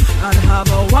fetch and have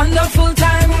a wonderful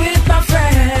time with my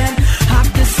friend. Have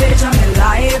the stage of my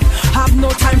life. Have no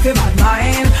time for bad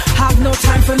mind. Have no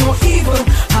time for no evil.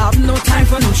 Have no time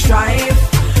for no strife.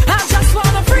 I just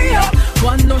wanna free up.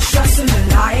 Want no stress in my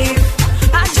life.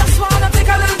 I just wanna take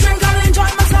a little drink and enjoy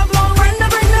myself, Lord, when they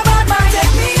bring the bad mind.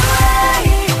 Take me away,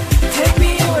 take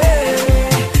me away,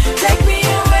 take me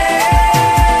away,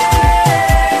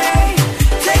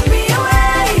 take me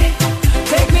away,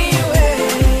 take me away.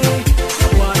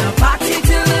 Wanna party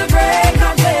till the break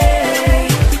of day.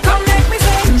 Come make me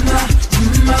say,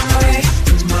 mama way,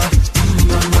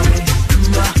 mama way,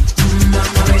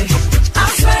 mama way. I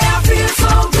swear I feel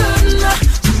so good,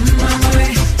 mama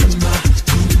way,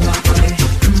 mama way,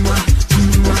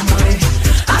 mama way.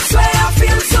 I swear I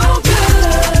feel so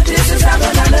good. This is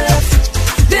heaven on earth.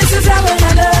 This is heaven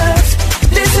on earth.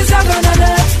 This is heaven on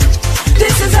earth.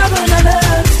 This is heaven on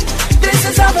earth. This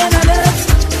is heaven on earth.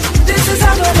 This is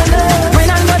heaven on earth. When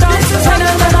I'm done, when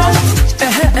I'm done,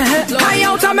 I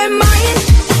out of my mind,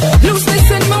 looseness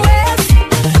in my ways,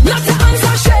 not to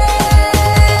answer shame.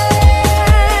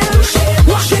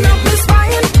 Washing up my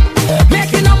spine,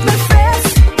 making up my face,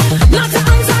 not to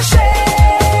answer shame.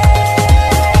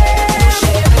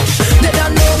 They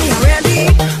don't know me already.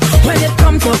 When it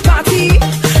come to party,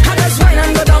 I just wine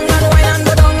and go down and wine and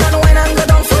go down and wine and go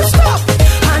down full stop.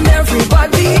 And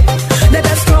everybody, they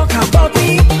just talk about me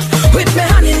with my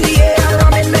hand in the air,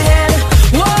 rum in my head.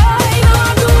 Why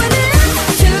not doing it?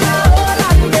 Till I hold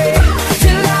and break,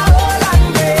 till I hold and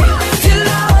break, till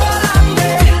I hold and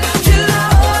break, till I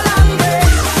hold and break,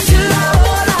 till I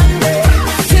hold and break,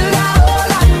 till I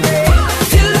hold and break,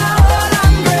 till I hold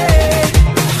and break.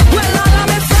 Well, all of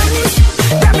my friends,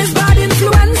 them is bad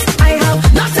influence. I have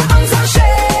not to answer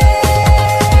shame.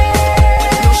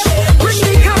 Bring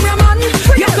the cameraman,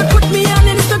 you could put me on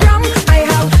Instagram. I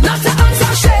have not to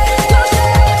answer shame.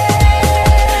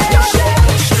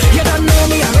 You don't know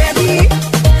me already.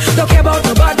 Don't care about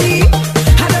nobody.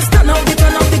 I just turn up the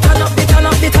turn up the turn up the turn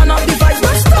up the turn up the vibes,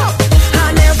 but stop.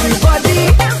 And everybody,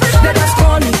 they just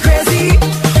call me crazy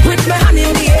with my hand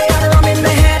in the air, rum in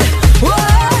my head. Why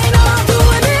not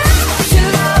doing it?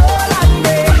 Till I hold and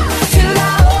break, till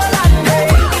I hold and break,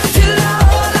 till I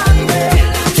hold and break,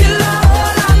 till I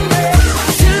hold and break,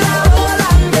 till I hold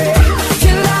and break,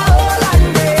 till I hold and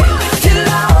break, till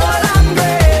I hold and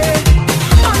break.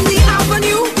 On the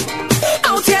avenue,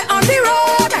 out here on the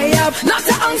road, I have not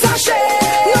to answer shame.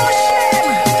 No shame,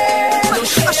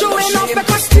 I'm showing off the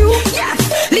costume. Yeah,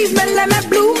 leave me let me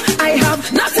blue. I have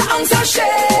not to answer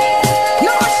shame.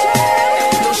 No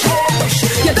shame,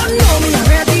 you don't know me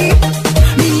already.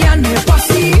 Me and my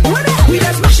posse, we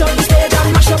just mash up the stage and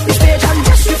mash up the stage and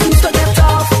just refuse to get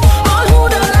off. All who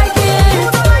don't like it,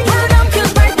 well, them can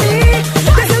bite me.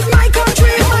 This is my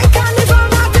country, my carnival,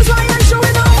 that is why I'm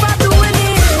showing off. I'm doing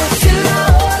it till I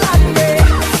hold and break,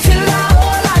 till I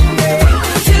hold and break,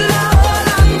 till I hold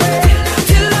and break,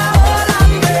 till I hold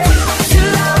and break,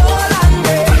 till I hold and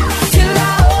break, till I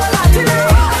hold and break,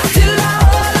 till I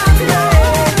hold and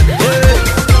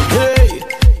break. Hey,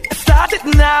 start it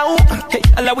now. Hey,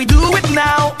 let we do it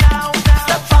now.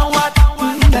 Step forward,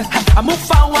 I move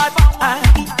forward.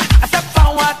 I step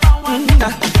forward.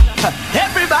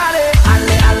 Everybody,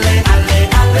 alle, alle, alle,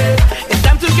 alle. It's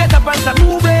time to get up and start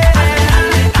moving. Alle,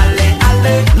 alle, alle,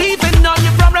 alle. Leaving all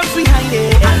your problems behind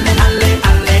it. Alle, alle,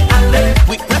 alle, alle.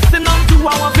 We pressing on to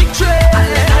our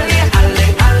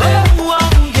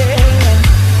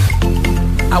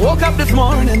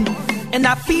and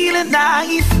I feel it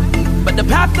nice. But the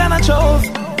path that I chose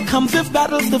comes with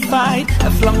battles to fight.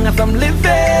 As long as I'm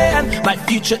living, my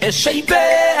future is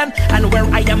shaping, and where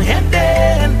I am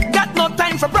heading, got no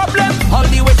time for problems. All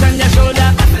the weight on your shoulder,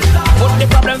 put the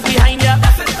problems behind you.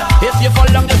 If you fall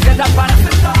down, just get up and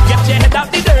get your head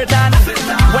out the dirt. And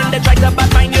when they try to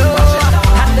badmind you,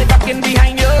 hand they back in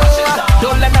behind you.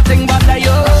 Don't let nothing bother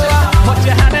you. Put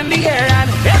your hand in the air and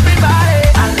everybody,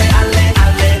 alle, alle,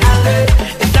 alle, alle.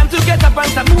 It's time to get up and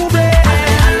start moving.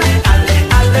 Alle, alle, alle,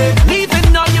 alle.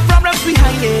 Leaving all your problems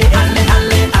behind you. Alle,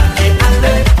 alle, alle,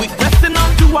 alle. We're pressing on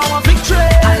to our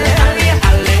victory. Alle, alle,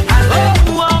 alle, alle.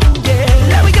 Oh, oh, yeah.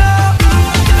 There we go.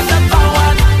 I step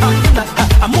forward.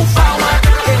 I move forward.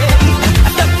 I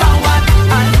step forward.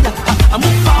 I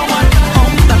move forward. I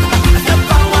step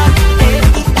forward.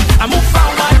 I move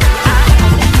forward.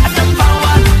 I step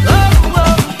forward. Oh,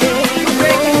 oh, yeah.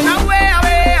 Breaking away,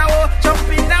 away, oh.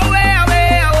 Jumping away, away,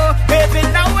 oh.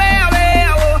 Waving away, away,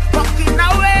 oh. Walking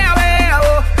away, away,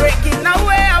 oh. Breaking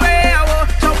away, away, oh.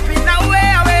 Jumping away,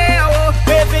 away, oh.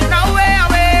 Waving away,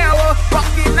 away, oh.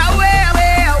 Walking away,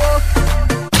 away, oh.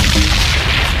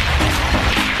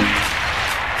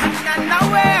 Hanging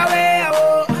away, away,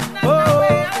 oh. Oh,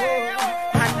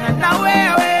 hanging away,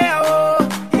 away, oh.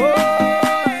 Oh,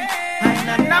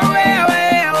 hanging away,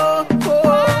 away, oh.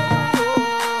 Oh.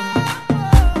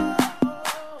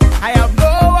 I have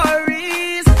no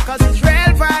worries, cause it's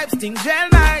real vibes, things real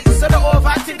nice. So don't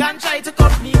overthink and try to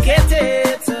complicate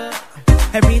it.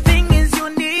 Everything is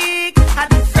unique, a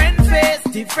different face,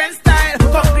 different style.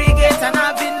 Congregate and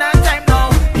having a time now.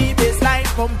 The baseline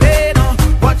pumping,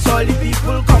 watch all the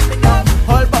people coming up.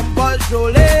 All bumbles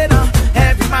rolling,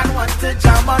 every man wants to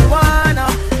jam on one.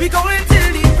 We going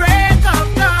till the break of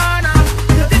dawn.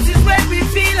 This is when we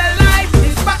feel alive.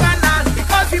 It's back on us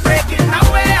because we breaking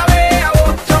away, away,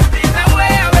 oh. Jumping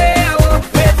away, away, oh.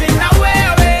 Waving away,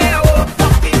 away, oh.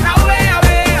 Walking away,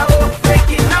 away, oh.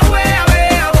 Breaking away, away,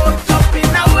 oh.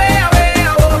 Jumping away, away,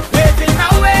 oh. Waving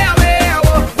away, away,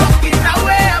 oh. Walking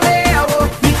away, away,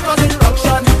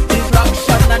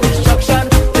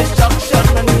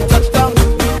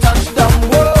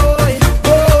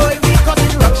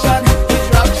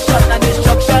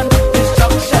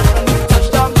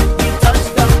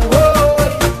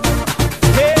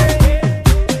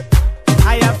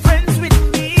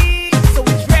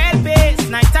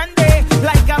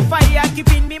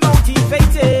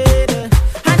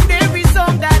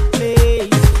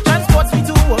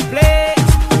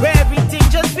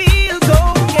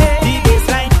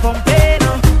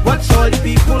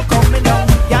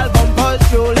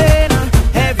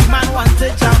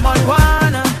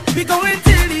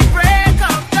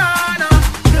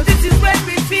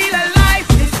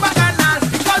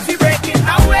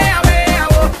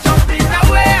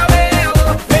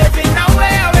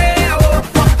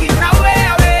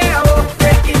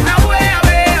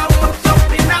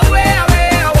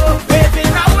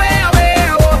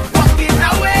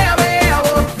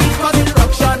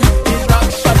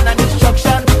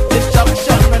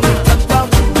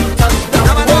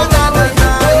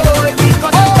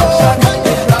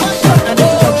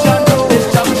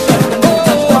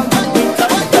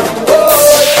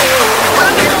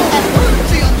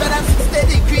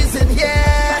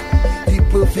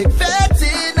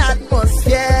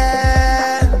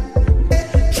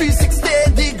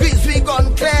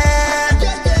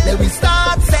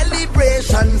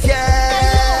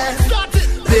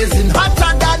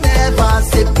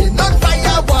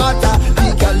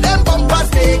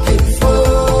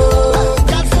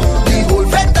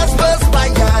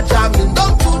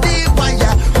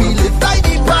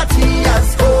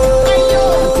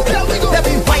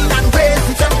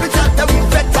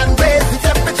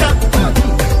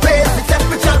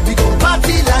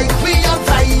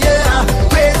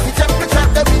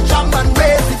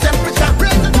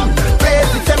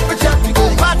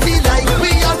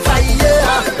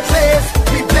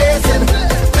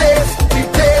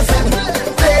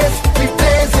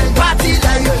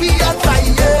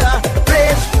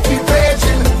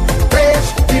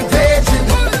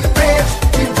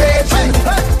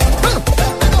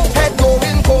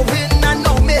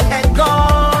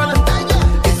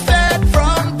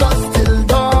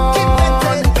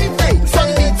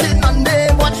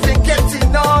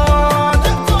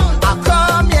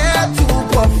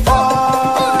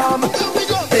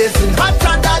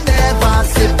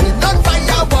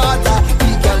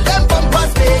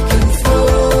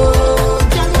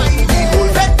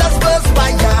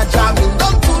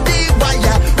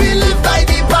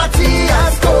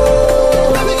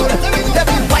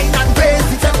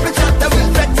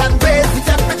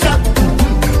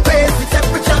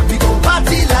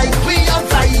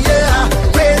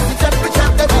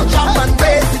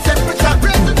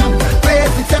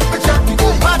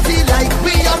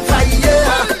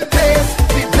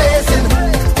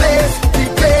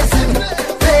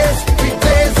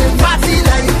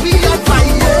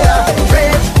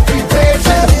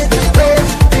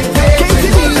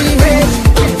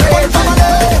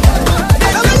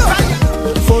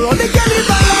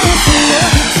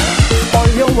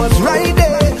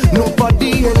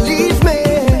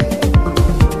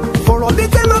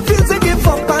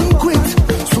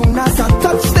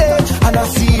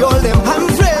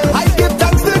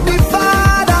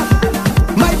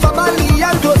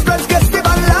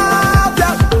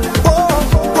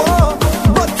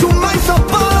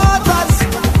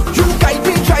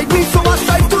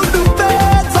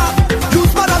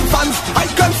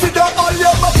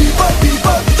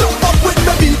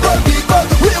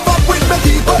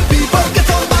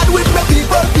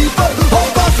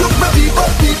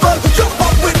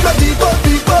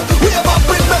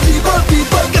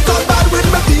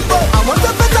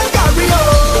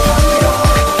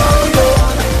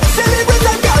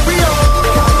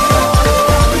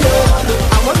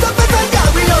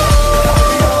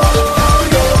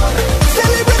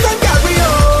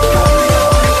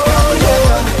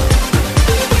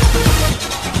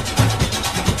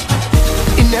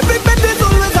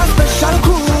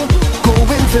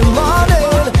 till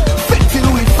morning, fit till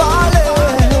we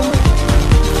falling.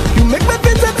 You make me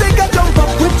fit to take a jump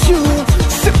up with you.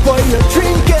 Sip while you're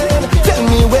drinking, tell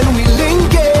me when we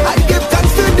linking. I give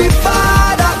thanks to the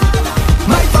Father,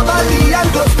 my family and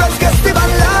close friends, guess they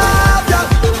and laughter.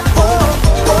 Oh,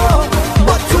 oh,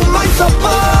 but to my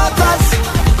supporters,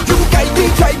 you guide me,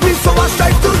 guide me, so I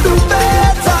strive to do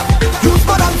better. Use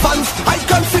more than fans, I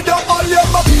consider all your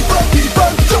my people,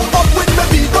 people. Jump up with me,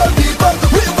 people, people.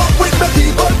 Wave up with me,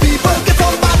 people, people. Get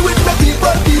on bad with me,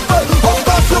 people, people. Oh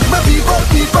gosh, look me, people,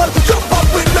 people. Jump up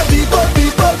with me, people,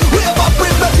 people. Wave up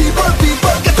with me, people,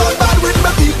 people. Get on bad with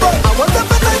me, people. I want to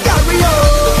fit and carry on.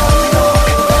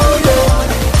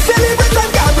 Celebrate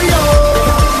and carry on.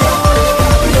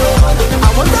 I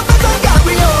want to fit and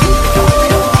carry on.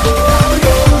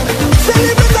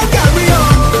 Celebrate and carry on.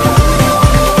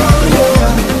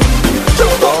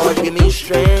 Lord, give me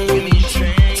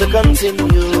strength to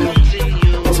continue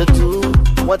to do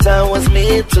what I was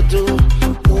made to do.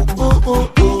 Ooh, ooh, ooh,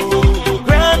 ooh.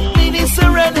 Grant me the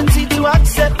serenity to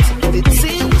accept. It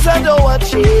seems I don't want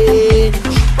change.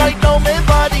 Right now my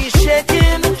body's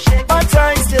shaking, but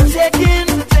I'm still taking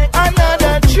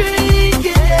another drink.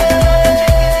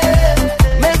 Yeah.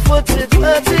 My foot is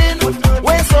hurting,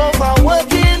 waist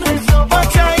overworking,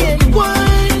 but I ain't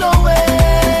going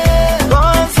nowhere.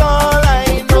 'Cause all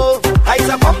I know is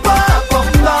a bumper,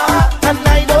 bumper, and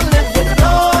I don't live with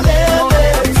no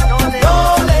limits, no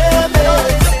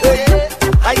limits.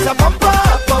 I's a bumper,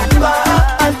 bumper,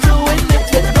 I'm doing it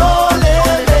with no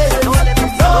limits,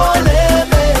 no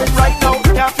limits. Right now,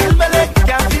 can't feel my leg,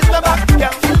 can't feel my back,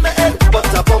 can't feel my head, but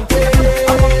I'm bumping,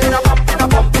 I'm bumping, I'm bumping, I'm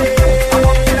bumping, I'm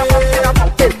bumping, I'm bumping, I'm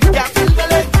bumping. Can't feel my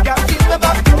leg, can't feel my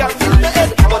back, can't feel my head,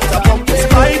 but I'm bumping. It's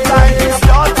my time, it's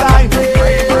your time.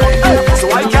 So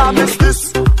I can't miss this.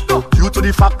 Due to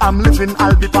the fact I'm living,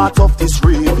 I'll be part of this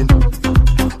raving.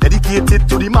 Dedicated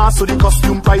to the mass, so the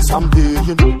costume price I'm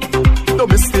paying. Don't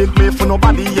mistake me for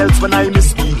nobody else when I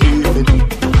misbehaving.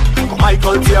 For my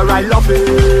culture, I love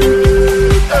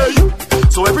it. Hey.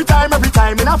 So every time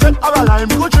in a fit or a line,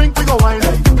 we go drink, we go wine.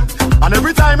 And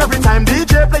every time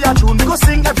DJ play a tune, we go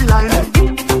sing every line.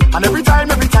 And every time,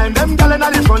 them gal in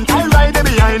the front, I ride them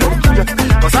behind.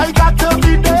 'Cause I got to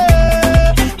be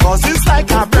there, 'cause it's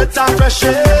like a breath of fresh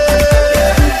air.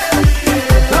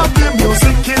 Love the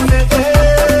music in the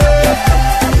air.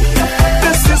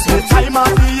 This is the time of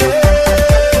the year.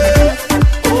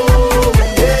 Oh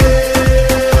yeah.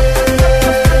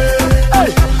 Hey,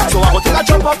 so I go take a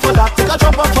jump up for that, take a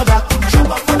jump up for that,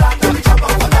 jump up for that, jump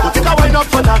up for that. Go take a wine up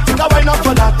for that, take a wine up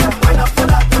for that, wine up for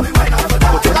that, wine up for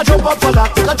that. Go take a jump up for that,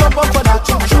 take a jump up for that,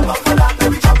 jump up for that,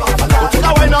 jump up for that. Go take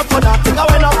a wine up for that, take a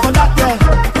wine up for that, yeah.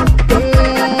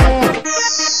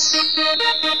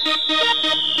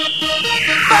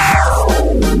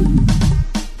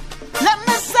 Let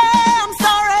me say I'm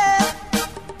sorry.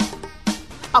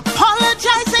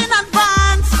 Apologize in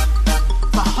advance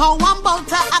for how I'm about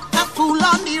to act a fool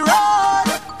on the road.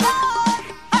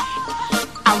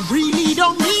 I really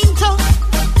don't mean to.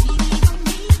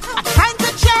 I'm trying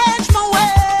to change my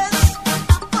ways,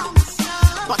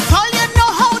 but all you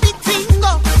know how the thing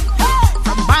go.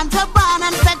 From barn to barn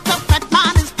and pet to pet,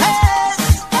 man is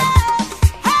pissed.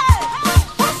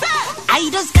 I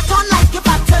just get on like a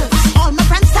battle. All my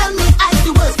friends tell me I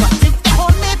do worse, but if they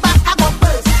hold me back, I go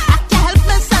first. I can't help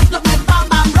myself, look me bomb,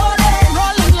 I'm rolling,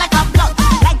 rolling like a block,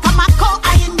 like a Marco,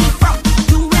 I in the front,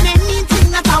 doing anything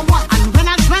that I want. And when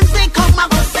I friends they come, I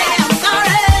go say I'm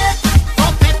sorry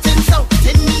for petting so,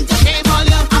 didn't mean to shame all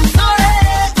you. I'm sorry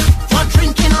for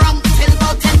drinking rum till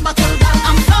about 10 bottles down.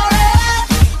 I'm sorry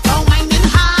for whining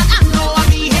hard, I know I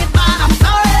behave bad. I'm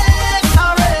sorry,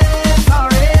 sorry,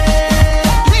 sorry.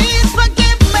 Please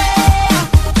forgive me,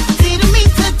 didn't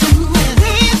mean to do it.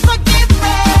 Please forgive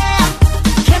me,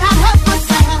 cannot help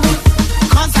myself,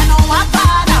 'cause I know I'm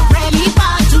bad, I'm really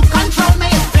bad. To control me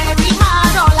is very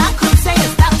hard. All I could say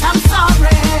is that I'm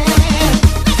sorry.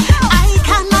 I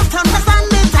cannot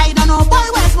understand it, I don't know, boy,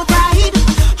 where's my pride?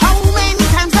 How many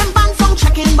times I'm bang from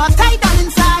checking, but I done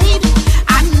inside.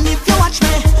 And if you watch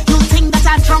me, you'll think that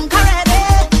I'm drunk already,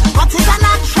 but it's a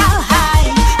natural high,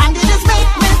 and it just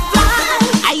make me fly.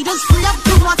 I just free up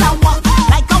to what I want,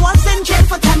 like I was in jail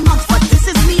for 10 months, but this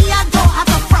is me, I don't have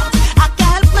a front. I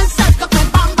can't help myself, got my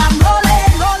bam bam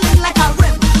rolling, rolling like a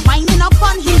rim, winding up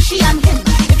on he, she and him.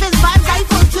 If it's bad guy,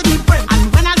 full to the brim. And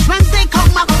when our friends they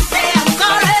come, I go say I'm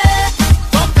sorry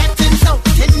for petting so,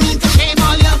 didn't mean to shame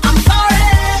all you. I'm sorry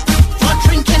for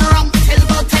drinking rum till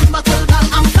about 10 bottles down.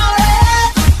 I'm sorry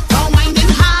for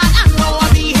winding hard, I know I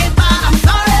behave bad. I'm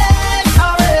sorry,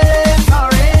 sorry,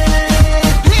 sorry.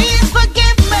 Please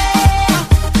forgive me,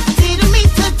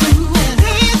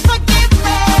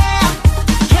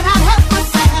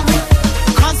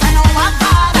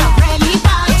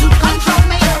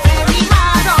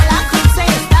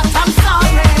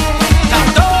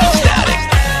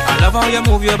 love how you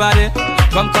move your body.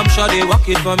 Come, shawty, walk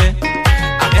it for me.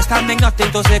 I'm just standing,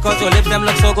 nothing to say, cause your lips them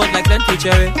look so good like plenty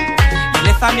cherry. You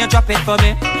lift and you drop it for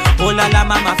me. Oh la la,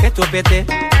 mama, fit to pete.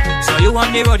 So you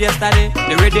on the road yesterday,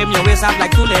 the rhythm your waist up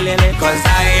like two lelele. Cause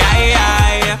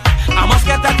I must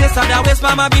get a taste of that waist,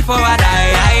 mama, before I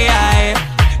die.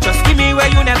 Just give me where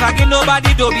you never give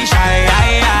nobody, don't be shy.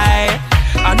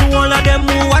 I know all of them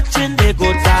who watching, they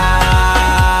go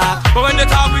talk. But when they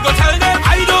talk, we go tell them,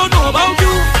 I don't know about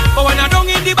you. But when I don't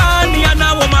in the band, me and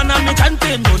a woman and me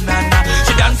chanting, no nana.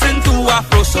 She dancing to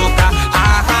Afro soca.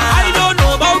 I don't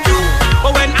know about you.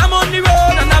 But when I'm on the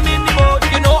road and I'm in the boat,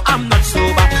 you know I'm not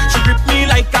sober. She grip me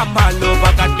like I'm all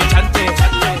over, got me chanting.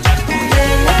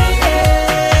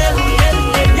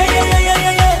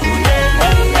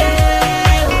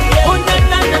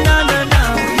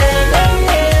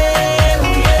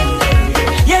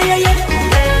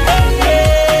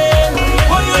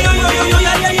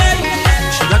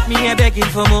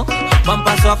 Begging for more,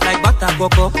 bumper soft like butter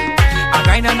cocoa. I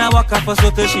grind and I walk up for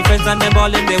so till she friends and them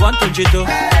ballin', they want to chito.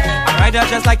 I ride her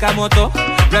just like a moto,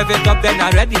 rev it up then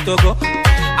I'm ready to go.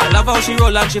 I love how she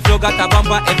roll and she flow, got a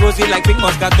bumper and rosy like pink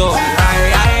Moscato.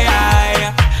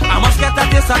 I must get a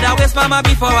taste of that waist, mama,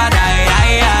 before I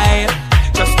die.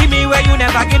 Just give me where you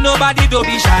never give nobody, don't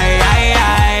be shy.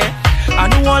 I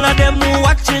know all of them who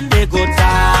watching, they go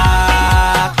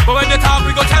talk. But when they talk,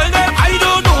 we go tell them, I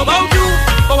don't know about you.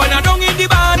 But when I don't in the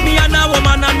band, me and a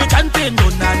woman and me chanting, no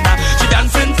nana. She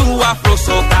dancing to Afro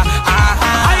soca.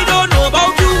 I don't know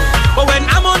about you. But when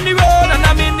I'm on the road and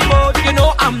I'm in the boat, you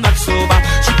know I'm not sober.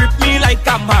 She grip me like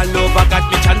I'm all over,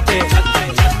 got me chanting.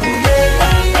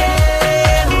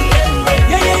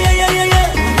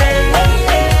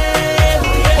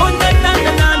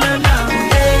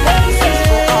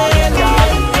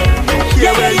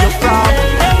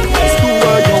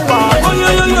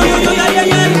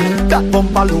 That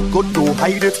bumper look good, don't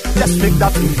hide it. Just make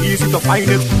that thing easy to find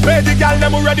it. Where the gal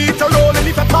them ready to roll and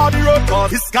if I call the road,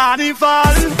 cause it's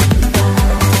carnival.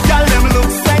 Gal them look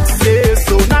sexy,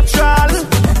 so natural.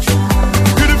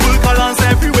 Beautiful colors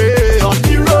everywhere. On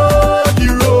the road, the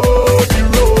road, the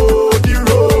road, the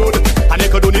road. And they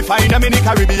could only find them in the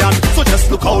Caribbean. So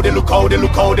just look how they look how they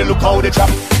look how they look how they chop.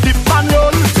 Dip and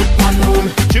roll, dip and roll,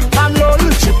 chip and roll,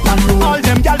 chip and roll. All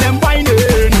them gal them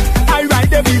whining, I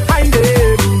ride them behind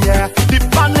them. Yeah, dip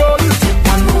and roll, chip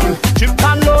and roll, chip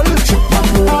and roll, chip and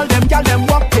roll. All them gal them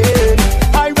walking,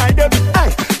 I ride them. Hey,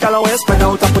 gal I spread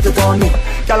out and put it on me.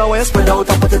 Gal I spread out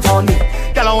and put it on me.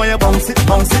 Gal I want you bounce it,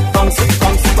 bounce it, bounce it,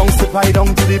 bounce it, bounce it right down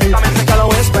to the beat.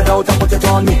 Gal I spread out and put it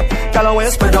on me. Gal I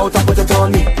spread out and put it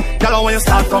on me. Gal I want you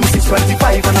start from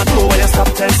 6:25 and I know where you stop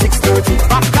till 6:30.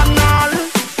 Back and all,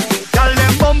 gal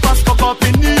them bumpers stuck up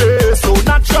in the air, so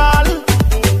natural.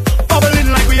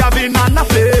 Bubbling like we have been on a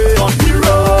play. On the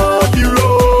road, the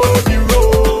road, the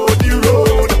road, the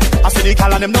road. I say the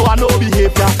gal and them know I know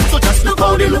behavior. So just look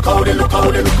how they look how they look how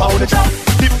they look how they chop.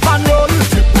 Dip and roll,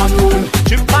 chip and roll,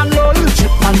 chip and roll,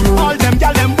 chip and roll. All them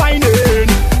gal them whining,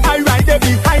 I ride them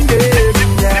behind them.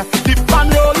 Yeah, dip and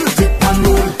roll, chip and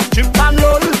roll, chip and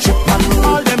roll, chip and roll.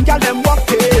 All them gal them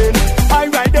walking, I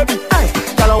ride them behind.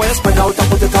 Gal I spread out and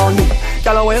put it on me.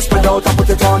 Gal I spread out and put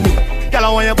it on me. Gal I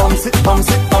want you bounce it, bounce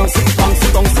it, bounce it, bounce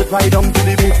it, bounce it right down to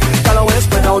the beat. Gal I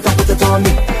spread out and put it on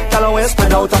me. Gal I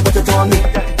spread out and put it on me.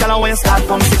 Gal I want you start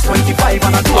from 6:25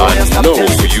 and I know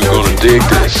you gonna dig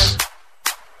this.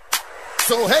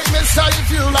 So hey mister,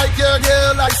 if you like your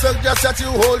girl, I suggest that you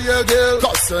hold your girl,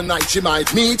 cause tonight she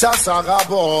might meet a Sarah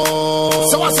boy.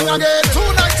 So I sing again,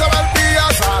 tonight I will be a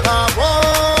Sarah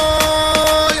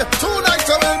boy. Tonight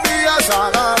I will be a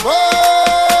Sarah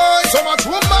boy. So much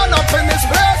woman up in this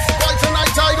place, why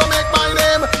tonight I go make my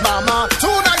name Mama.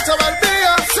 Tonight I will be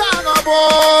a Sarah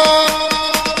boy.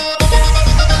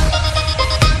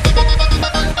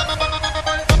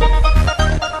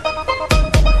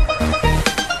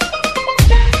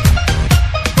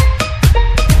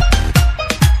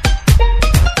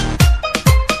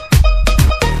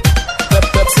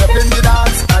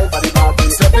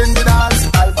 Step in the dance,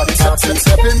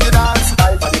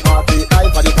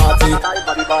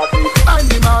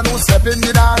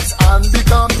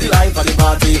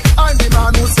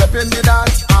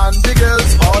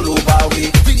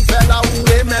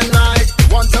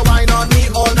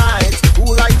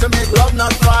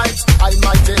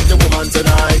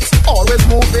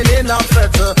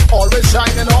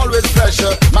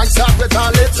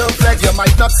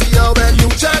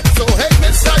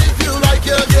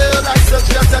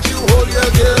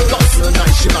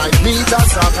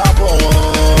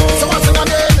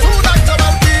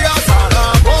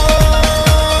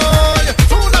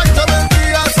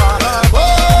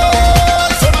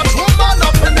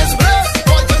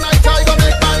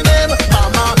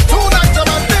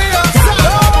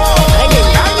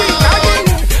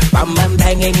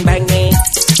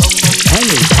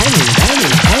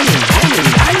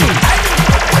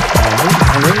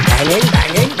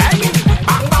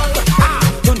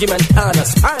 Angie Montana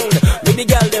spine. With the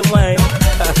girl them wine.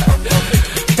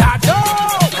 Tato,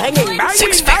 hanging,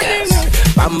 banging, banging.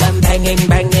 Bam bam banging,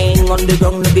 banging. On the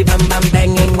ground, the bam bam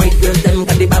banging. White girls them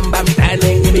got the bam bam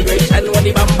standing. Immigration with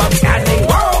the bam bam standing.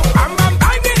 Whoa, bam bam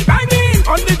banging, banging.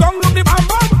 On the ground, the bam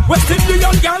bam. West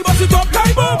Indian girl, bust it up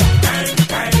like boom. Bang,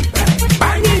 bang, bang,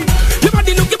 banging. Your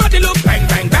body look, bang,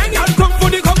 bang, bang. And come for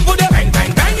the, bang,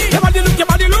 bang, banging. Your body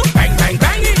look, bang, bang,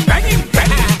 banging, banging,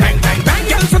 banging, bang, bang, bang.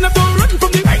 Girls on the floor run from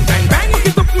the bang, bang, bang. Make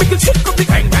it up, make it shake up the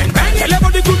bang, bang, bang. Tell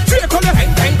everybody good trick, call it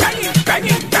bang, bang, banging,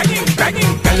 banging, banging,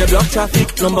 banging. Tell the block traffic,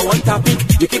 number one topic.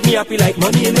 You keep me happy like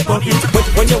money in the pocket. But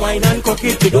when you whine and cock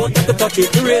it, you don't have to touch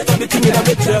it. You raise on the thing in a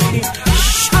bit jerky.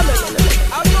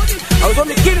 I was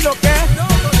only kidding, okay?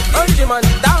 Angie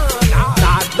Montana,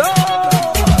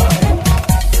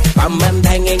 bam bam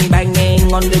banging,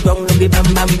 banging. On the ground, the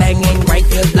bam bam banging. Right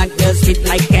girls, black girls, sweet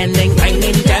like candy.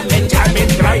 Banging, jamming, jamming,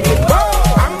 grinding.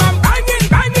 Bam bam banging,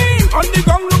 banging. On the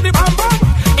ground, the bam bam.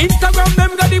 Instagram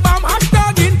them got the bam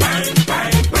hashtagging. Bang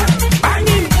bang bang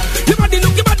banging. Your body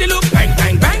look, bang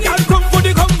bang bang. Y'all come for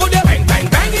the, bang bang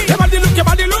banging. Your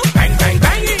body look, bang bang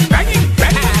banging, banging,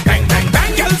 banging, bang bang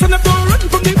bang. Girls on the floor run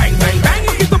from the bang bang bang.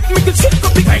 Make it up, make it shake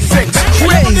up the bang bang bang.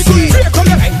 Crazy. Bang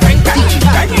bang banging,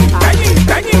 banging, banging,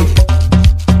 banging.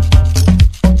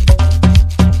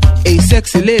 Hey,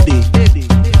 sexy lady,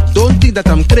 don't think that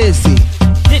I'm crazy.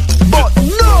 But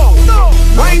no,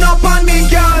 wind up on me,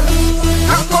 girl.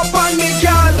 Cock up on me,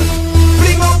 girl.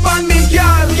 Fling up on me,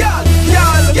 girl. Girl.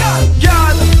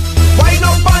 Wind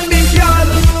up on me, girl.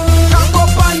 Cock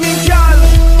up on me, girl.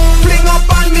 Fling up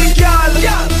on me, girl.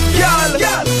 Girl.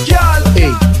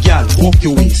 Hey, girl, walk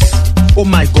your waist. Oh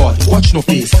my God, watch no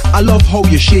face. I love how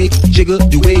you shake, jiggle,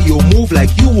 the way you move like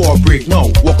you wore a break. Now,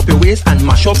 walk up your waist and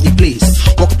mash up the place.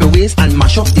 Walk up your waist and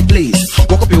mash up the place.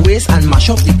 Walk up your waist and mash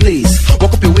up the place.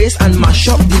 Walk up your waist and mash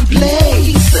up the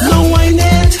place. Now whine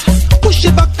it, push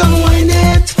it back and whine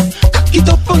it. Cock it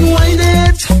up and whine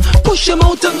it. Push your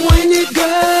mouth and whine it,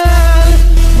 girl.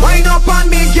 Wind up on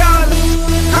me, girl.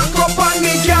 Cock up on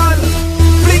me, girl.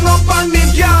 Fling up on me,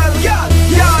 girl. Girl.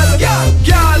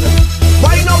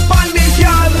 Wind up on me,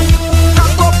 girl.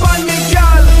 Cock up on me,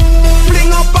 girl. Fling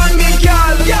up on me,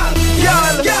 girl. Girl.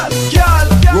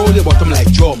 Roll your bottom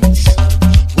like drums.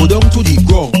 Go down to the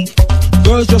ground.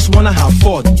 Girls just wanna have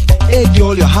fun. Hey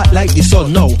girl, you're hot like the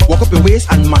sun. Now, walk up your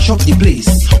waist and mash up the place.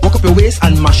 Walk up your waist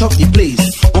and mash up the place.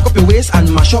 Walk up your waist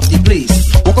and mash up the place.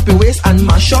 Walk up your waist and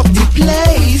mash up the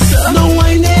place. Now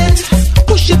whine it,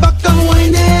 push it back and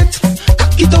whine it.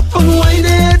 Cock it up and whine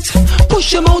it.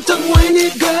 Push your mouth and whine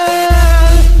it,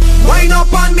 girl. Wind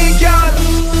up on me, girl.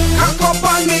 Cock up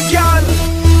on me, girl.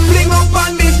 Fling up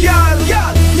on me, girl.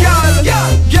 Girl.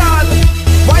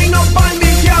 Wind up on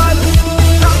me, girl.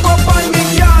 Cock up on me,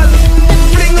 girl.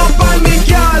 Fling up on me,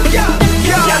 girl. Girl.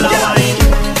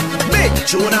 Big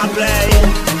tune I play.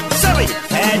 Sorry,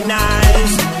 head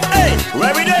nice. Hey,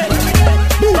 where we dey?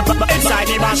 Inside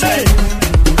the machine.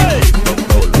 Hey,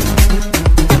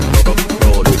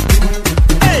 roll.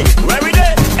 Hey, where we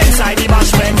dey? Inside the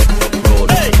machine.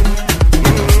 Hey,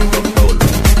 roll.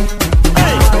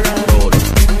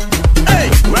 Hey,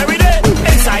 where we dey?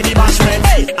 Inside the machine.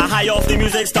 Hey, I high off the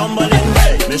music stumbling.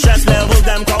 Hey, the stress levels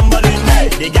them crumbling. Hey,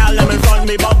 the gal them in front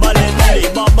me bubbling. Hey,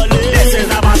 bubbling. This is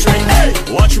a machine. Hey,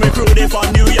 watch me crew they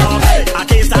from New York. Hey, a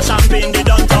case of champagne they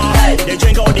don't talk. Hey, they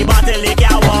drink out the bottle they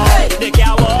can't walk. They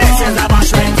can't walk. This is a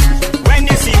machine. When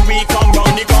you see we come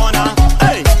round the corner.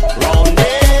 Hey, round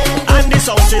there. And the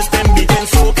sound system beating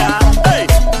soca. Hey,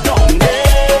 down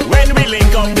there. When we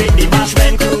link up with the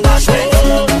bashman crew.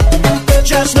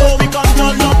 Just know we come to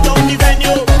lock down the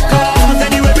venue. Cause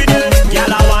anyway we do.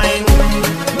 Gyal a wine.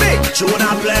 Big tune a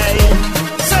play.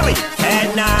 Sorry, head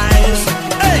nice.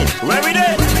 Hey, where we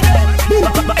dey?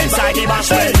 Inside the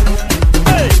bashman.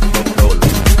 Hey, roll.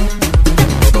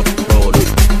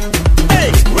 Hey,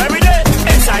 where we dey?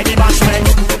 Inside the bashman.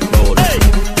 Hey,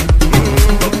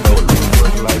 roll.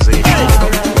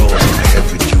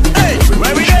 Hey,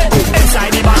 where we dey?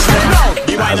 Inside the bashman.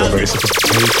 The wine and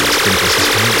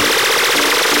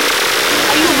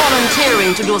Are you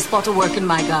volunteering to do a spot of work in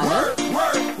my garden?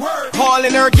 All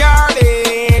in her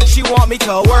garden, she want me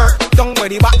to work. Down by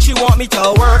the back, she want me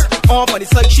to work. On by the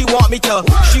side, she want me to.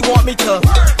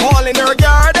 All in her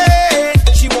garden,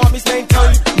 she want me spend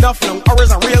time. Enough long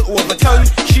hours and real overtime.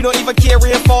 She don't even care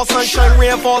rainfall, sunshine.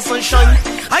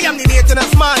 I am the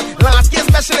maintenance man, landscape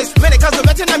specialist, medical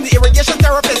veteran, I'm the irrigation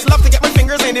therapist. Love to get my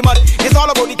fingers in the mud. It's all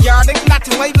about the garden, not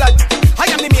in my blood. I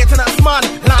am the maintenance man,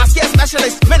 landscape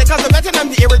specialist, medical veteran, I'm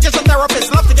the irrigation therapist.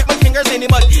 Love to get my fingers in the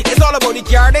mud. It's all about the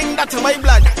garden, not in my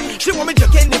blood. She want me to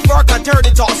get in the fork and turn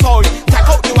it to soil. Take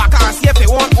out the waka and see if it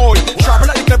want oil. Sharpen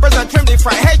up the clip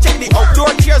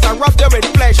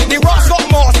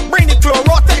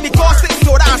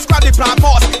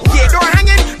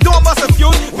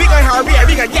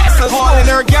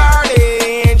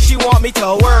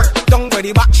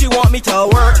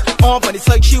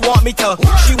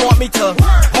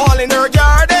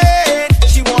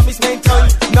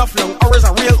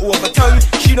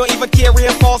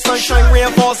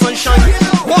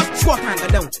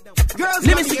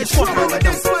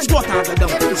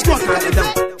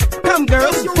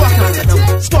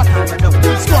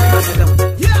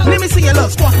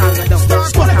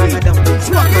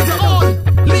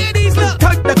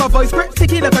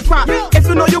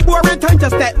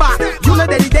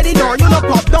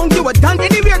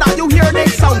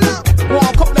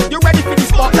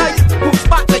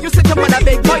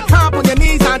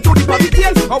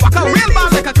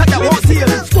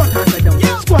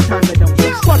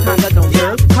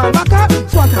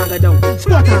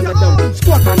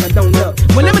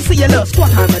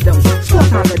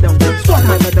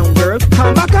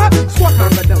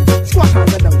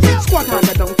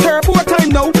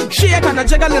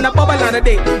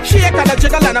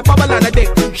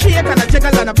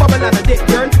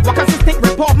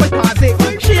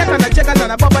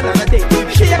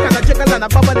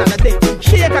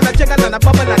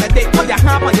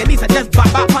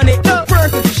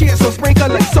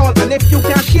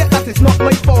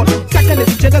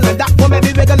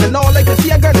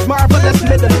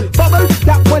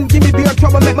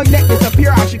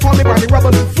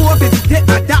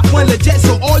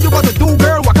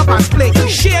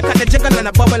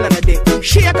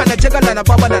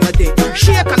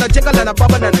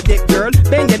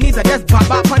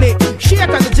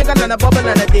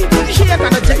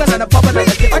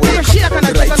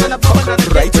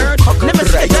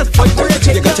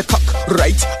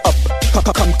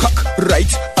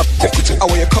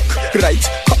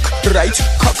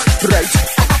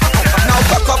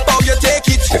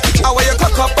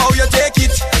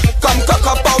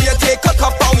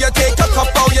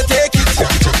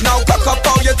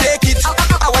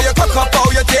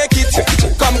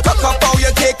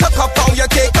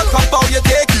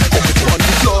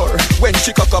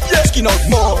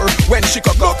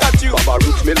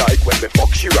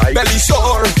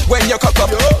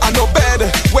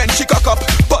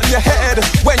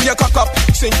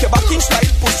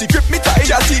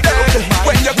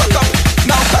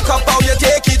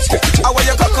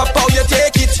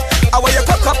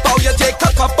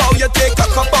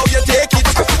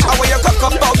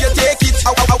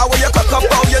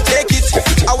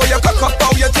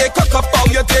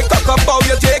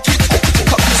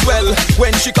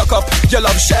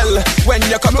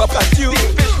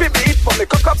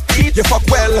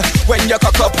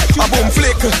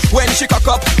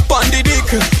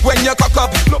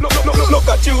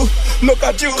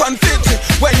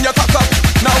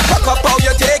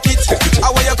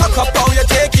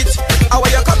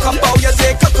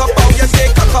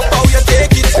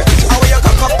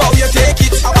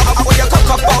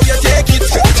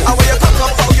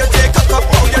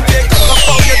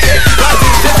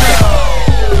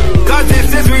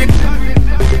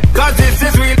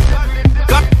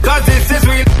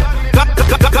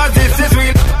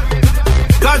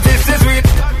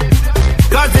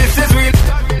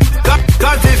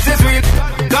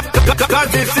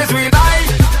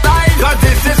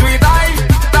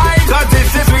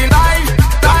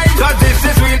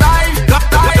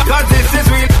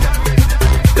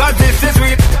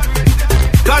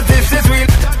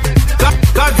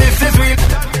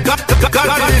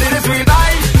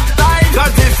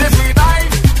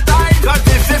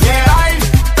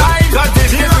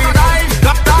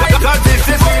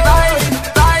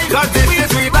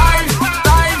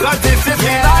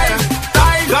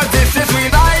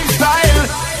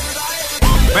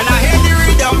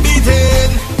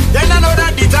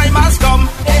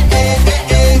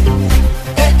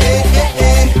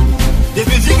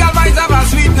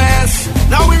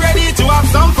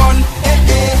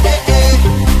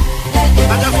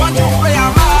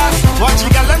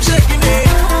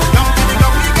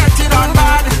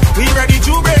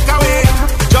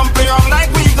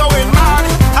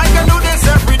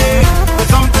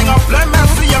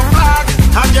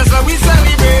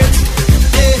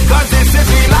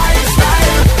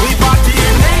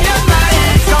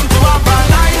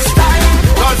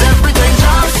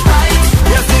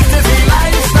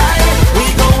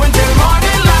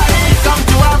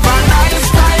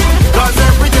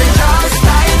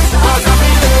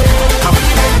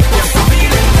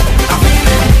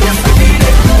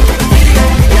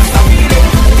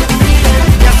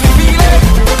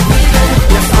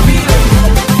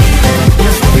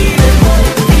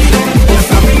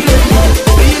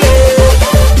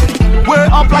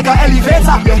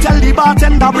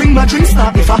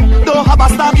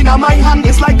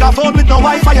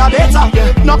waiter.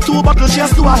 Knock 2 bottles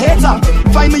cheers to a hater.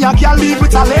 Find me a girl, leave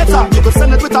with her later. You could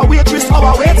send it with a waitress or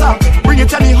a waiter. Bring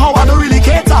it anyhow, I don't really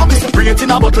cater. Bring it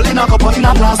in a bottle, in a cup, or in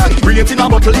a glass. Bring it in a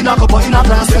bottle, in a cup, or in a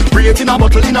glass. Bring it in a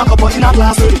bottle, in a cup, or in a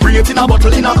glass. Bring it in a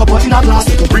bottle, in a cup, or in a glass.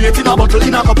 Bring it in a bottle,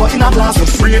 in a cup, or in a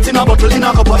glass. Bring it in a bottle, in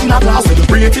a cup, or in a glass.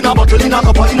 Bring it in a bottle, in a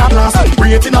cup, or in a glass.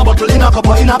 Bring it in a bottle, in a cup,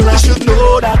 or in a glass. You should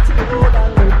know that.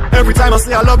 Every time I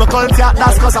say I love my culture,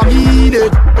 that's cause I mean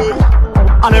it.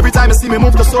 And every time you see me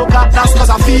move to soca, that's cause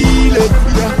I feel it.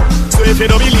 So if you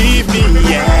don't believe me,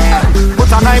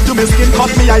 put a knife to my skin, cut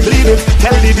me, I bleed it.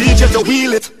 Tell the DJ to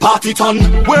wheel it, party ton.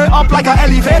 We're up like an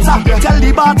elevator. Tell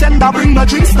the bartender bring my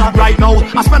drinks now. Right now,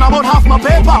 I spend about half my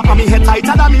paper. And me head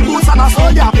tighter than me boots and a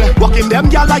soldier. Walking them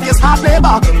girl like it's hard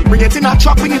labor. Bring it in a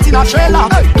truck, bring it in a trailer.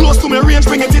 Close to me range,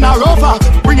 bring it in a rover.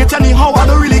 Bring it anyhow, I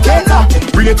don't really cater.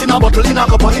 Bring it in a bottle, in a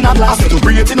cup, or in a glass.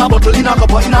 Bring it in a bottle, in a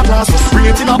cup, or in a glass. Bring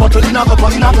it in a bottle, in a cup,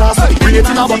 or in a glass. Bring it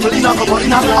in a bottle, in a cup, or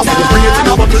in a glass. Bring it in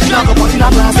a bottle, in a cup, or in a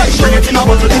glass. Bring it in a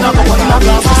bottle, in a cup, or in a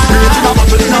glass. Bring it in a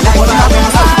bottle, in a cup, or in a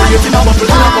glass. Bring it in a bottle,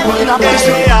 in a cup, or in a glass.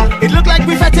 It look like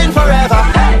we fetting forever.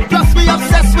 Plus we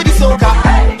obsessed with the soca.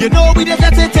 You know we just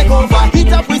let it take over.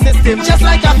 Heat up with system just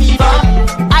like a fever.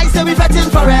 I say we fetting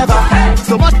forever.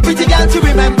 So much pretty girl to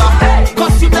remember.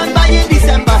 Costume done by in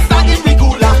December. Starting with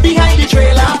cooler behind the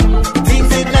trailer.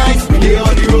 Things is nice, they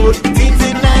on the road. Things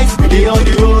is nice, they on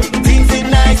the road. Things is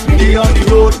nice, they on the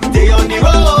road. They on the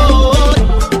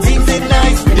road. Things is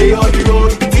nice, they on the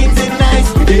road. Things is nice,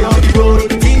 they on the road.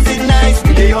 Things is nice,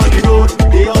 they on the road.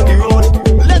 They on the road.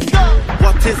 Let's go.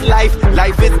 What is life?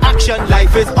 Life is action.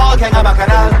 Life is all kind of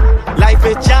bacchanal. Life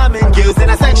is jamming, girls in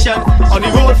a section. On the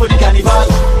road for the carnival.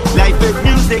 Life is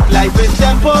music, life is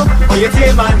tempo. Or you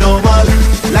take my normal.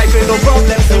 Life is no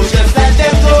problem, so just let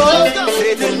them go.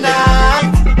 Say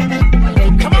tonight,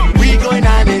 we going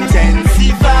on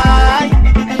intensify.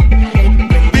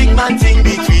 Big man thing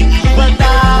between you and I.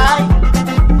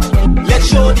 Let's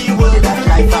show the world that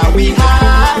life are we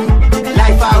high.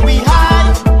 Life are we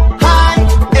high. High,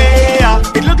 yeah.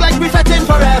 It look like we fetting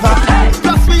forever.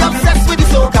 Plus we obsessed with the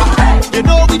soca. You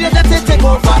know we did let it take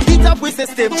over. Heat up with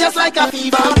system just like a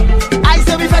fever. I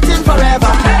say we fetting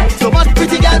forever. So much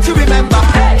pretty girl to remember.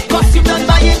 Costume done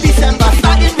by in December.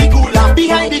 Starting with cooler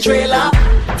behind the trailer.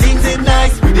 Things is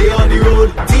nice, we dey on the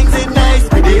road. Things is nice,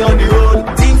 we dey on the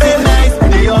road. Things is nice, we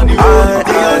dey on the road.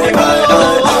 Dey on the road.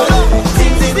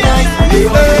 Things is nice, we dey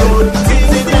on the road.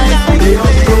 Things is nice, we dey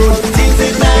on the road. Things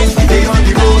is nice, we dey on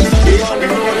the road. Dey on the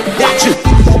road. Watch it.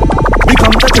 We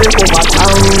come to take over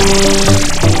town.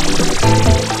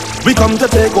 We come to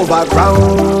take over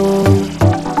ground.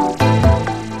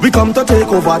 We come to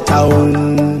take over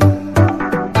town.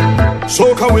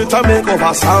 Soca with a make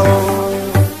over sound.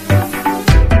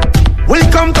 We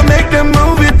come to make them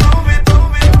move it.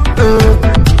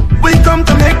 We come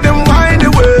to make them wind the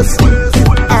waist.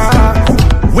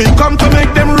 We come to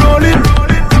make them roll it.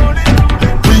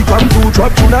 We come to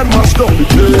drop down and mash down the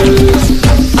place.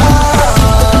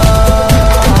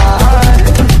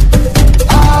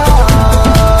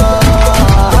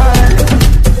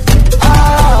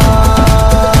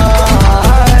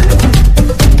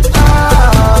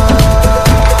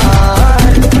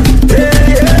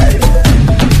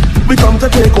 To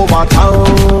take over town.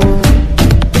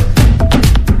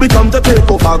 We come to take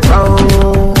over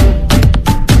ground.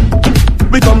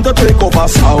 We come to take over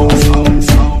sound.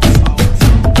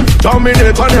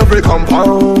 Dominate on every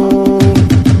compound.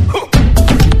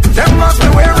 Them must be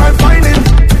where I find it.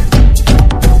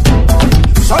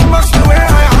 Some must be where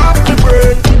I have the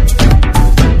brain.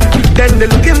 Then they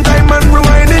look in time and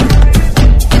rewind it.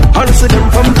 And see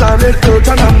them from planet Earth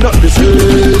and I'm not the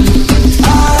same.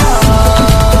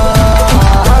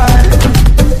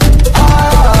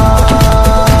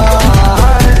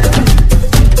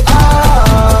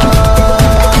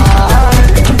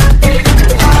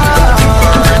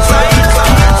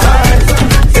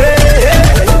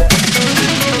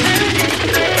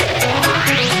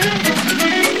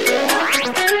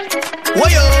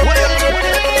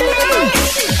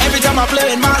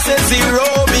 Zero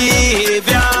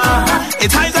behavior. In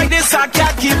times like this, I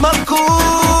can't keep my cool.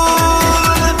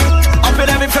 Up in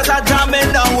every place, I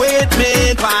jamming down with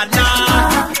me,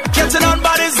 partner. Catching on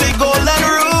bodies, the golden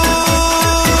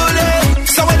rule.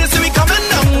 So when you see me coming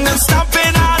down and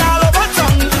stomping all over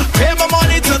town, pay my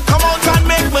money to come out and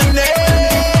make my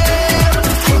name.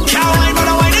 Can't wine, but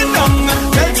I wine it down.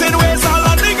 Melting waves all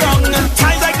on the ground.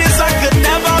 Times like this, I could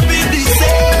never be the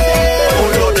same. Oh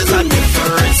Lord, there's a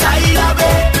different side of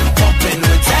it.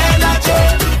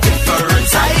 Different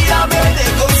side of me,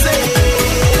 they go say.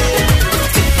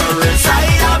 Different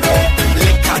side of me,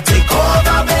 liquor take over.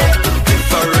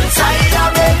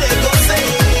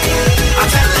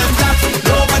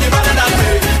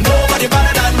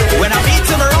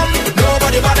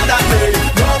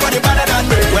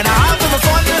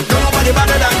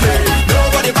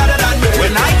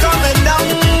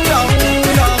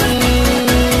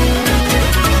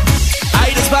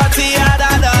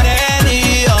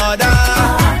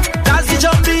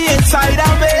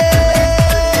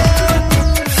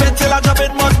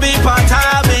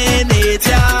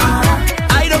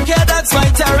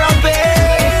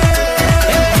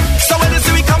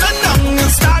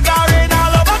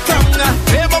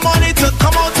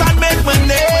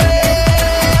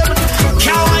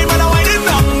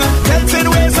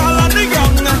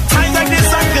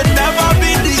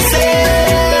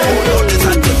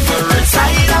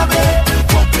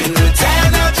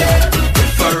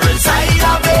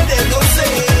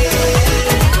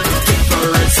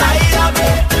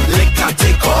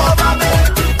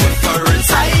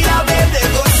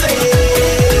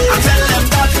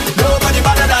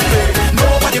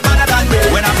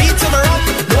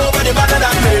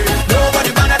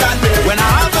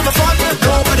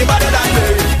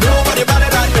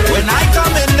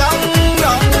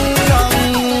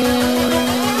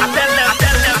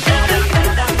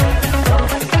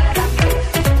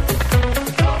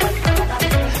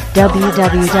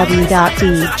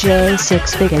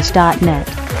 www.dj6figures.net.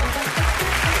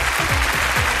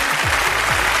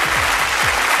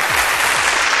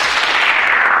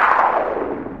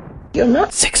 You're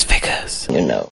not six figures, you know.